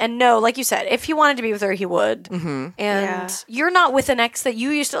in it and know, like you said, if he wanted to be with her, he would. And Yeah. you're not with an ex that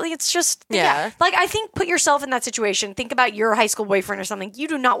you used to. It's just Yeah. Like, I think put yourself in that situation. Think about your high school boyfriend or something. You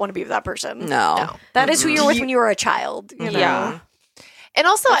do not want to be with that person. No. That is who you're with when you were a child. You know? Yeah. And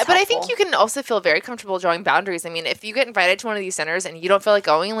also, That's but I think helpful. you can also feel very comfortable drawing boundaries. I mean, if you get invited to one of these dinners and you don't feel like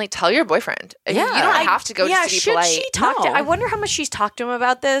going, like tell your boyfriend. I mean, Yeah. you don't have to go Yeah, just to be should polite. she talk to? No. I wonder how much she's talked to him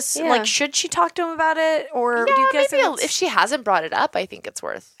about this. Yeah. Like, should she talk to him about it, or do Yeah, you guys maybe think if she hasn't brought it up, I think it's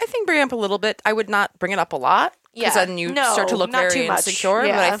worth. I think bring it up a little bit. I would not bring it up a lot. Because Yeah. then you No, start to look not very too much. insecure. But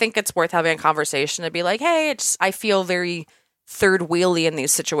Yeah. I think it's worth having a conversation to be like, hey, I feel very third wheelie in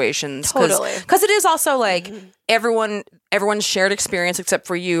these situations. Totally. Because it is also like everyone's shared experience except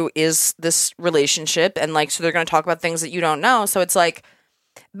for you is this relationship, and like so they're going to talk about things that you don't know. So it's like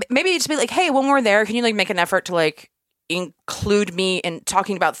maybe just be like, hey, when we're there, can you like make an effort to like include me in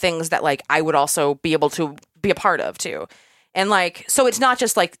talking about things that like I would also be able to be a part of too. And like, so it's not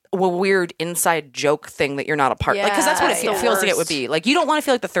just like a weird inside joke thing that you're not a part of. Like, because that's what it feels like it would be. Like, you don't want to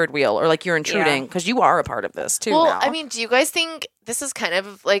feel like the third wheel or like you're intruding because you are a part of this too. Well, now. I mean, do you guys think this is kind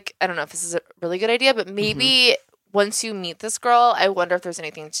of like, I don't know if this is a really good idea, but maybe once you meet this girl, I wonder if there's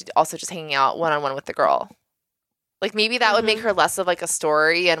anything to also just hanging out one-on-one with the girl. Like, maybe that would make her less of like a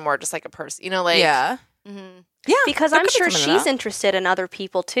story and more just like a person, you know, like. Yeah. Yeah, because that I'm could be sure something she's to that. interested in other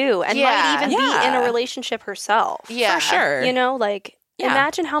people too, and Yeah. might even be in Yeah. a relationship herself. Yeah. For sure. You know, like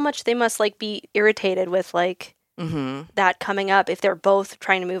imagine how much they must like be irritated with like that coming up if they're both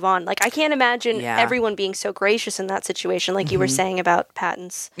trying to move on. Like I can't imagine everyone being so gracious in that situation, like you were saying about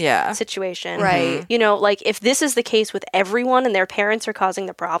Patton's situation. Right. You know, like if this is the case with everyone and their parents are causing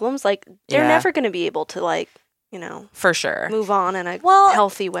the problems, like they're never going to be able to like, you know, For sure. move on in a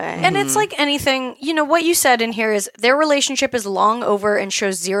healthy way. And it's like anything, you know, what you said in here is their relationship is long over and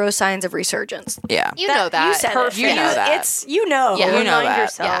shows zero signs of resurgence. Yeah. You know that. You said Perfect. it. You know that. It's, you know. Yeah. You know Remind that.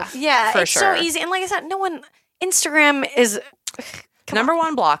 yourself. Yeah, For it's sure. so easy. And like I said, no one, Instagram is, Number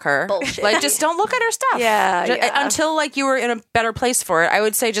one, block her. Bullshit. Like, just don't look at her stuff. Yeah. Until like you were in a better place for it, I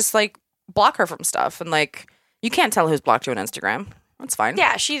would say just like block her from stuff. And like, you can't tell who's blocked you on Instagram. That's fine.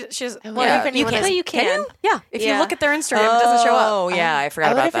 yeah, she's, Well, Yeah. if you anyone can, is- you can. yeah, if you Yeah. look at their Instagram, it doesn't show up. Oh, yeah. I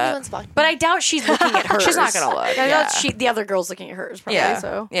forgot I wonder about if that. anyone's blocked. But I doubt she's looking at hers. She's not gonna look, I yeah. doubt the other girl's looking at hers. Probably, Yeah.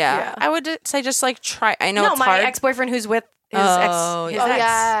 So yeah. I would say just like try. I know no, it's my hard. ex-boyfriend who's with his Oh, ex, yeah. his ex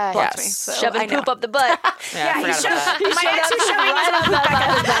yeah. blocked Yes. me. So Shoving I know. poop up the butt. Yeah, I forgot about that. My ex who's shoving his poop back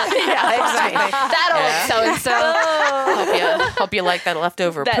up his butt. Yeah, exactly. That old so-and-so. Hope you like that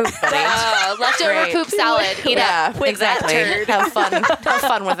leftover poop, buddy. Leftover Great. poop salad. Eat up. Yeah, exactly. Have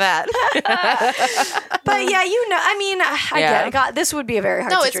fun with that. But yeah, you know, I mean, I Yeah. get it. God, this would be a very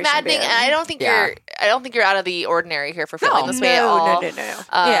hard No, it's situation to be maddening, in. and I don't think Yeah. you're out of the ordinary here for feeling this way at no, all. no.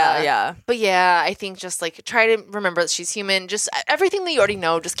 Yeah. But yeah, I think just like try to remember that she's human. Just everything that you already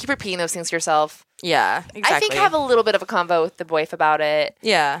know, just keep repeating those things to yourself. Yeah, exactly. I think have a little bit of a convo with the wife about it.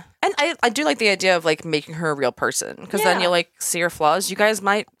 Yeah. And I do like the idea of like making her a real person because then you like see her flaws. You guys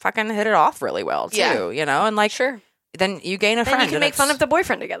might fucking hit it off really well too, Yeah. you know? And like, then you gain a Then friend. you can and make fun it's- of the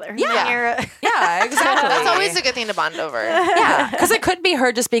boyfriend together. Yeah. Yeah, exactly. That's always a good thing to bond over. Yeah, because it could be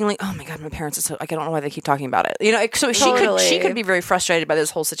her just being like, "Oh my god, my parents are so like I don't know why they keep talking about it." You know, so she could be very frustrated by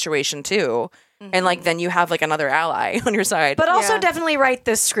this whole situation too, and like then you have like another ally on your side. But also definitely write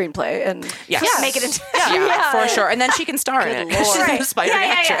this screenplay and make it into for sure, and then she can star in it. She's an aspiring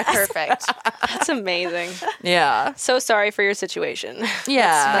actress. Perfect. That's amazing. Yeah, So sorry for your situation.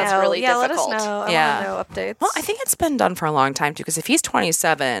 yeah. That's really let difficult. us know. I Yeah. want to know updates. Well, I think it's been done for a long time too. Because if he's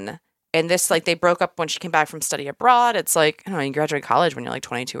 27 and this like they broke up when she came back from study abroad, it's like I don't know, you graduate college when you're like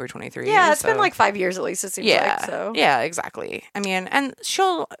 22 or 23. yeah, it's so- been like 5 years at least. It seems Yeah, like so. yeah, exactly. I mean, and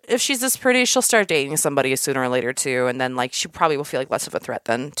if she's this pretty, she'll start dating somebody sooner or later too, and then like she probably will feel like less of a threat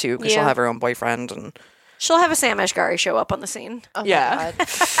then too, because she'll have her own boyfriend and She'll have a Sam Ashgari show up on the scene. Oh yeah. my God.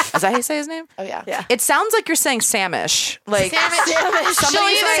 Is that how you say his name? Oh yeah. Yeah. It sounds like you're saying Samish, like She'll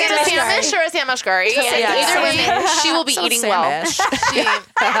either say a Samish or a Samashgari. Yeah. Either way, she will be So eating well. Samish.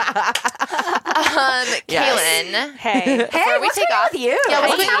 Kailynn. Hey. Before we what's take going on off, with you? Yeah,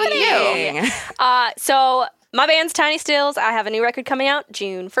 what's What's going on with you? So my band's Tiny Stills. I have a new record coming out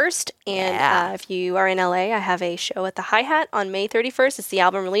June 1st. And if you are in LA, I have a show at the Hi-Hat on May 31st. It's the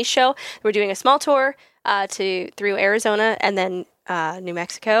album release show. We're doing a small tour through Arizona and then New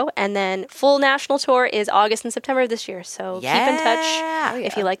Mexico. And then full national tour is August and September of this year. So keep in touch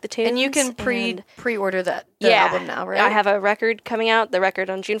if you like the tunes. And you can And- pre-order the album now, right? I have a record coming out, the record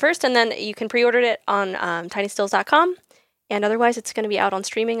on June 1st, and then you can pre-order it on tinystills.com. And otherwise, it's going to be out on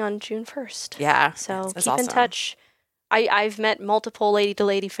streaming on June 1st. Yeah. So That's keep in awesome. touch. I've met multiple Lady to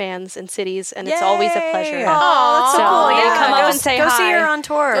Lady fans in cities, and it's always a pleasure. Oh, that's so So, cool. yeah, Yeah, come up go, and say go see hi. her on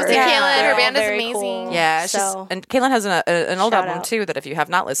tour. Go see Yeah. Kailynn. They're Her all band is very amazing. cool. Yeah, So- and Kailynn has an old Shout album out. too that if you have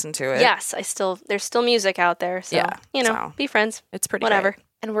not listened to it, Yes, there's still music out there. So, Yeah, so be friends. it's pretty Whatever. great.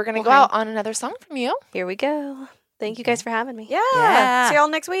 And we're going to go out on another song from you. Here we go. Thank you guys for having me. Yeah. Yeah. See y'all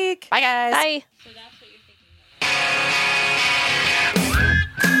next week. Bye guys. Bye.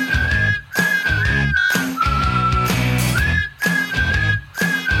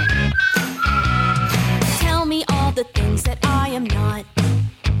 Tell me all the things that I am not.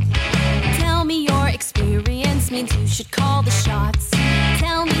 Tell me your experience means you should call the shots.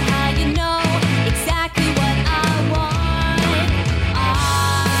 Tell me how you know exactly what I want.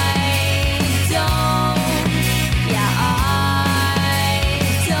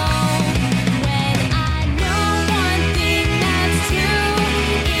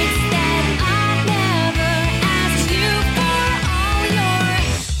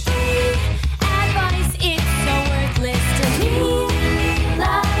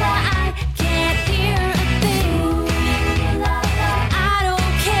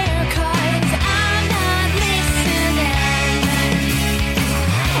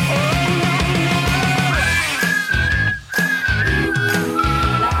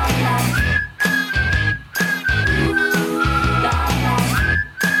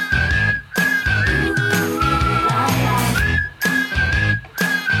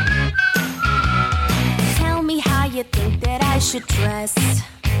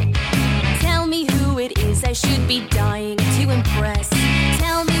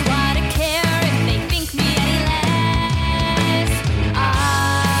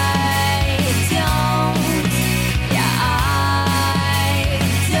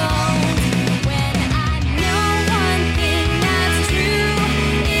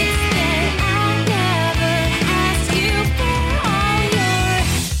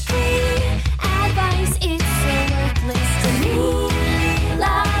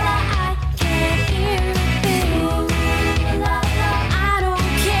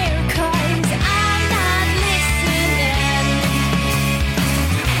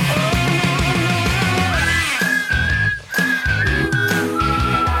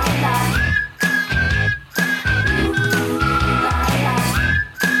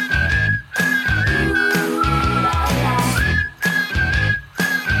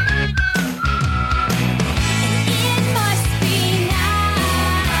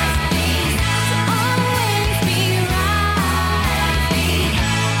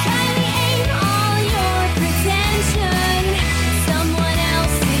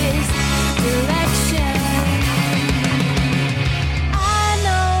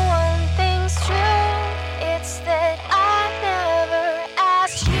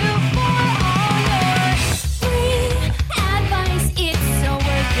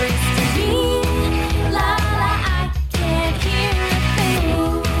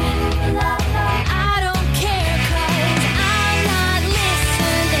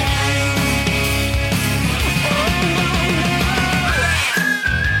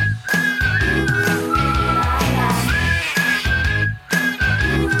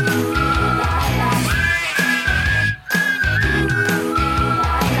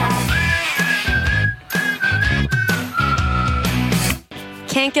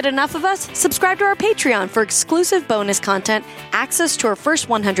 Can't get enough of us? Subscribe to our Patreon for exclusive bonus content, access to our first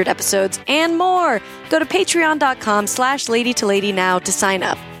 100 episodes, and more. Go to patreon.com/ladytolady now to sign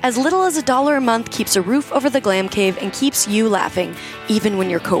up. As little as $1 a month keeps a roof over the glam cave and keeps you laughing, even when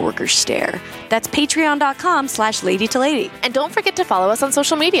your coworkers stare. That's patreon.com/ladytolady. And don't forget to follow us on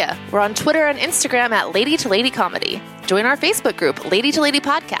social media. We're on Twitter and Instagram at Lady to Lady Comedy. Join our Facebook group, Lady to Lady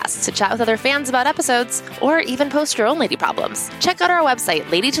Podcasts, to chat with other fans about episodes, or even post your own lady problems. Check out our website,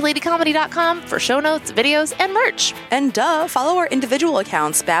 ladytoladycomedy.com, for show notes, videos, and merch. And follow our individual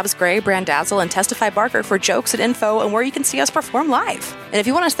accounts, Babs Gray, Brandazzle, and Testify Barker, for jokes and info and where you can see us perform live. And if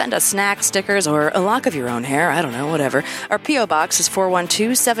you want to send us snacks, stickers, or a lock of your own hair, I don't know, whatever, our P.O. Box is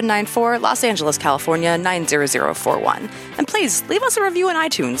 412-794, Los Angeles, California, 90041. And please, leave us a review on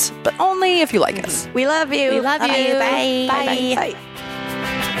iTunes, but only if you like us. We love you. We love you. Bye. Bye. Bye.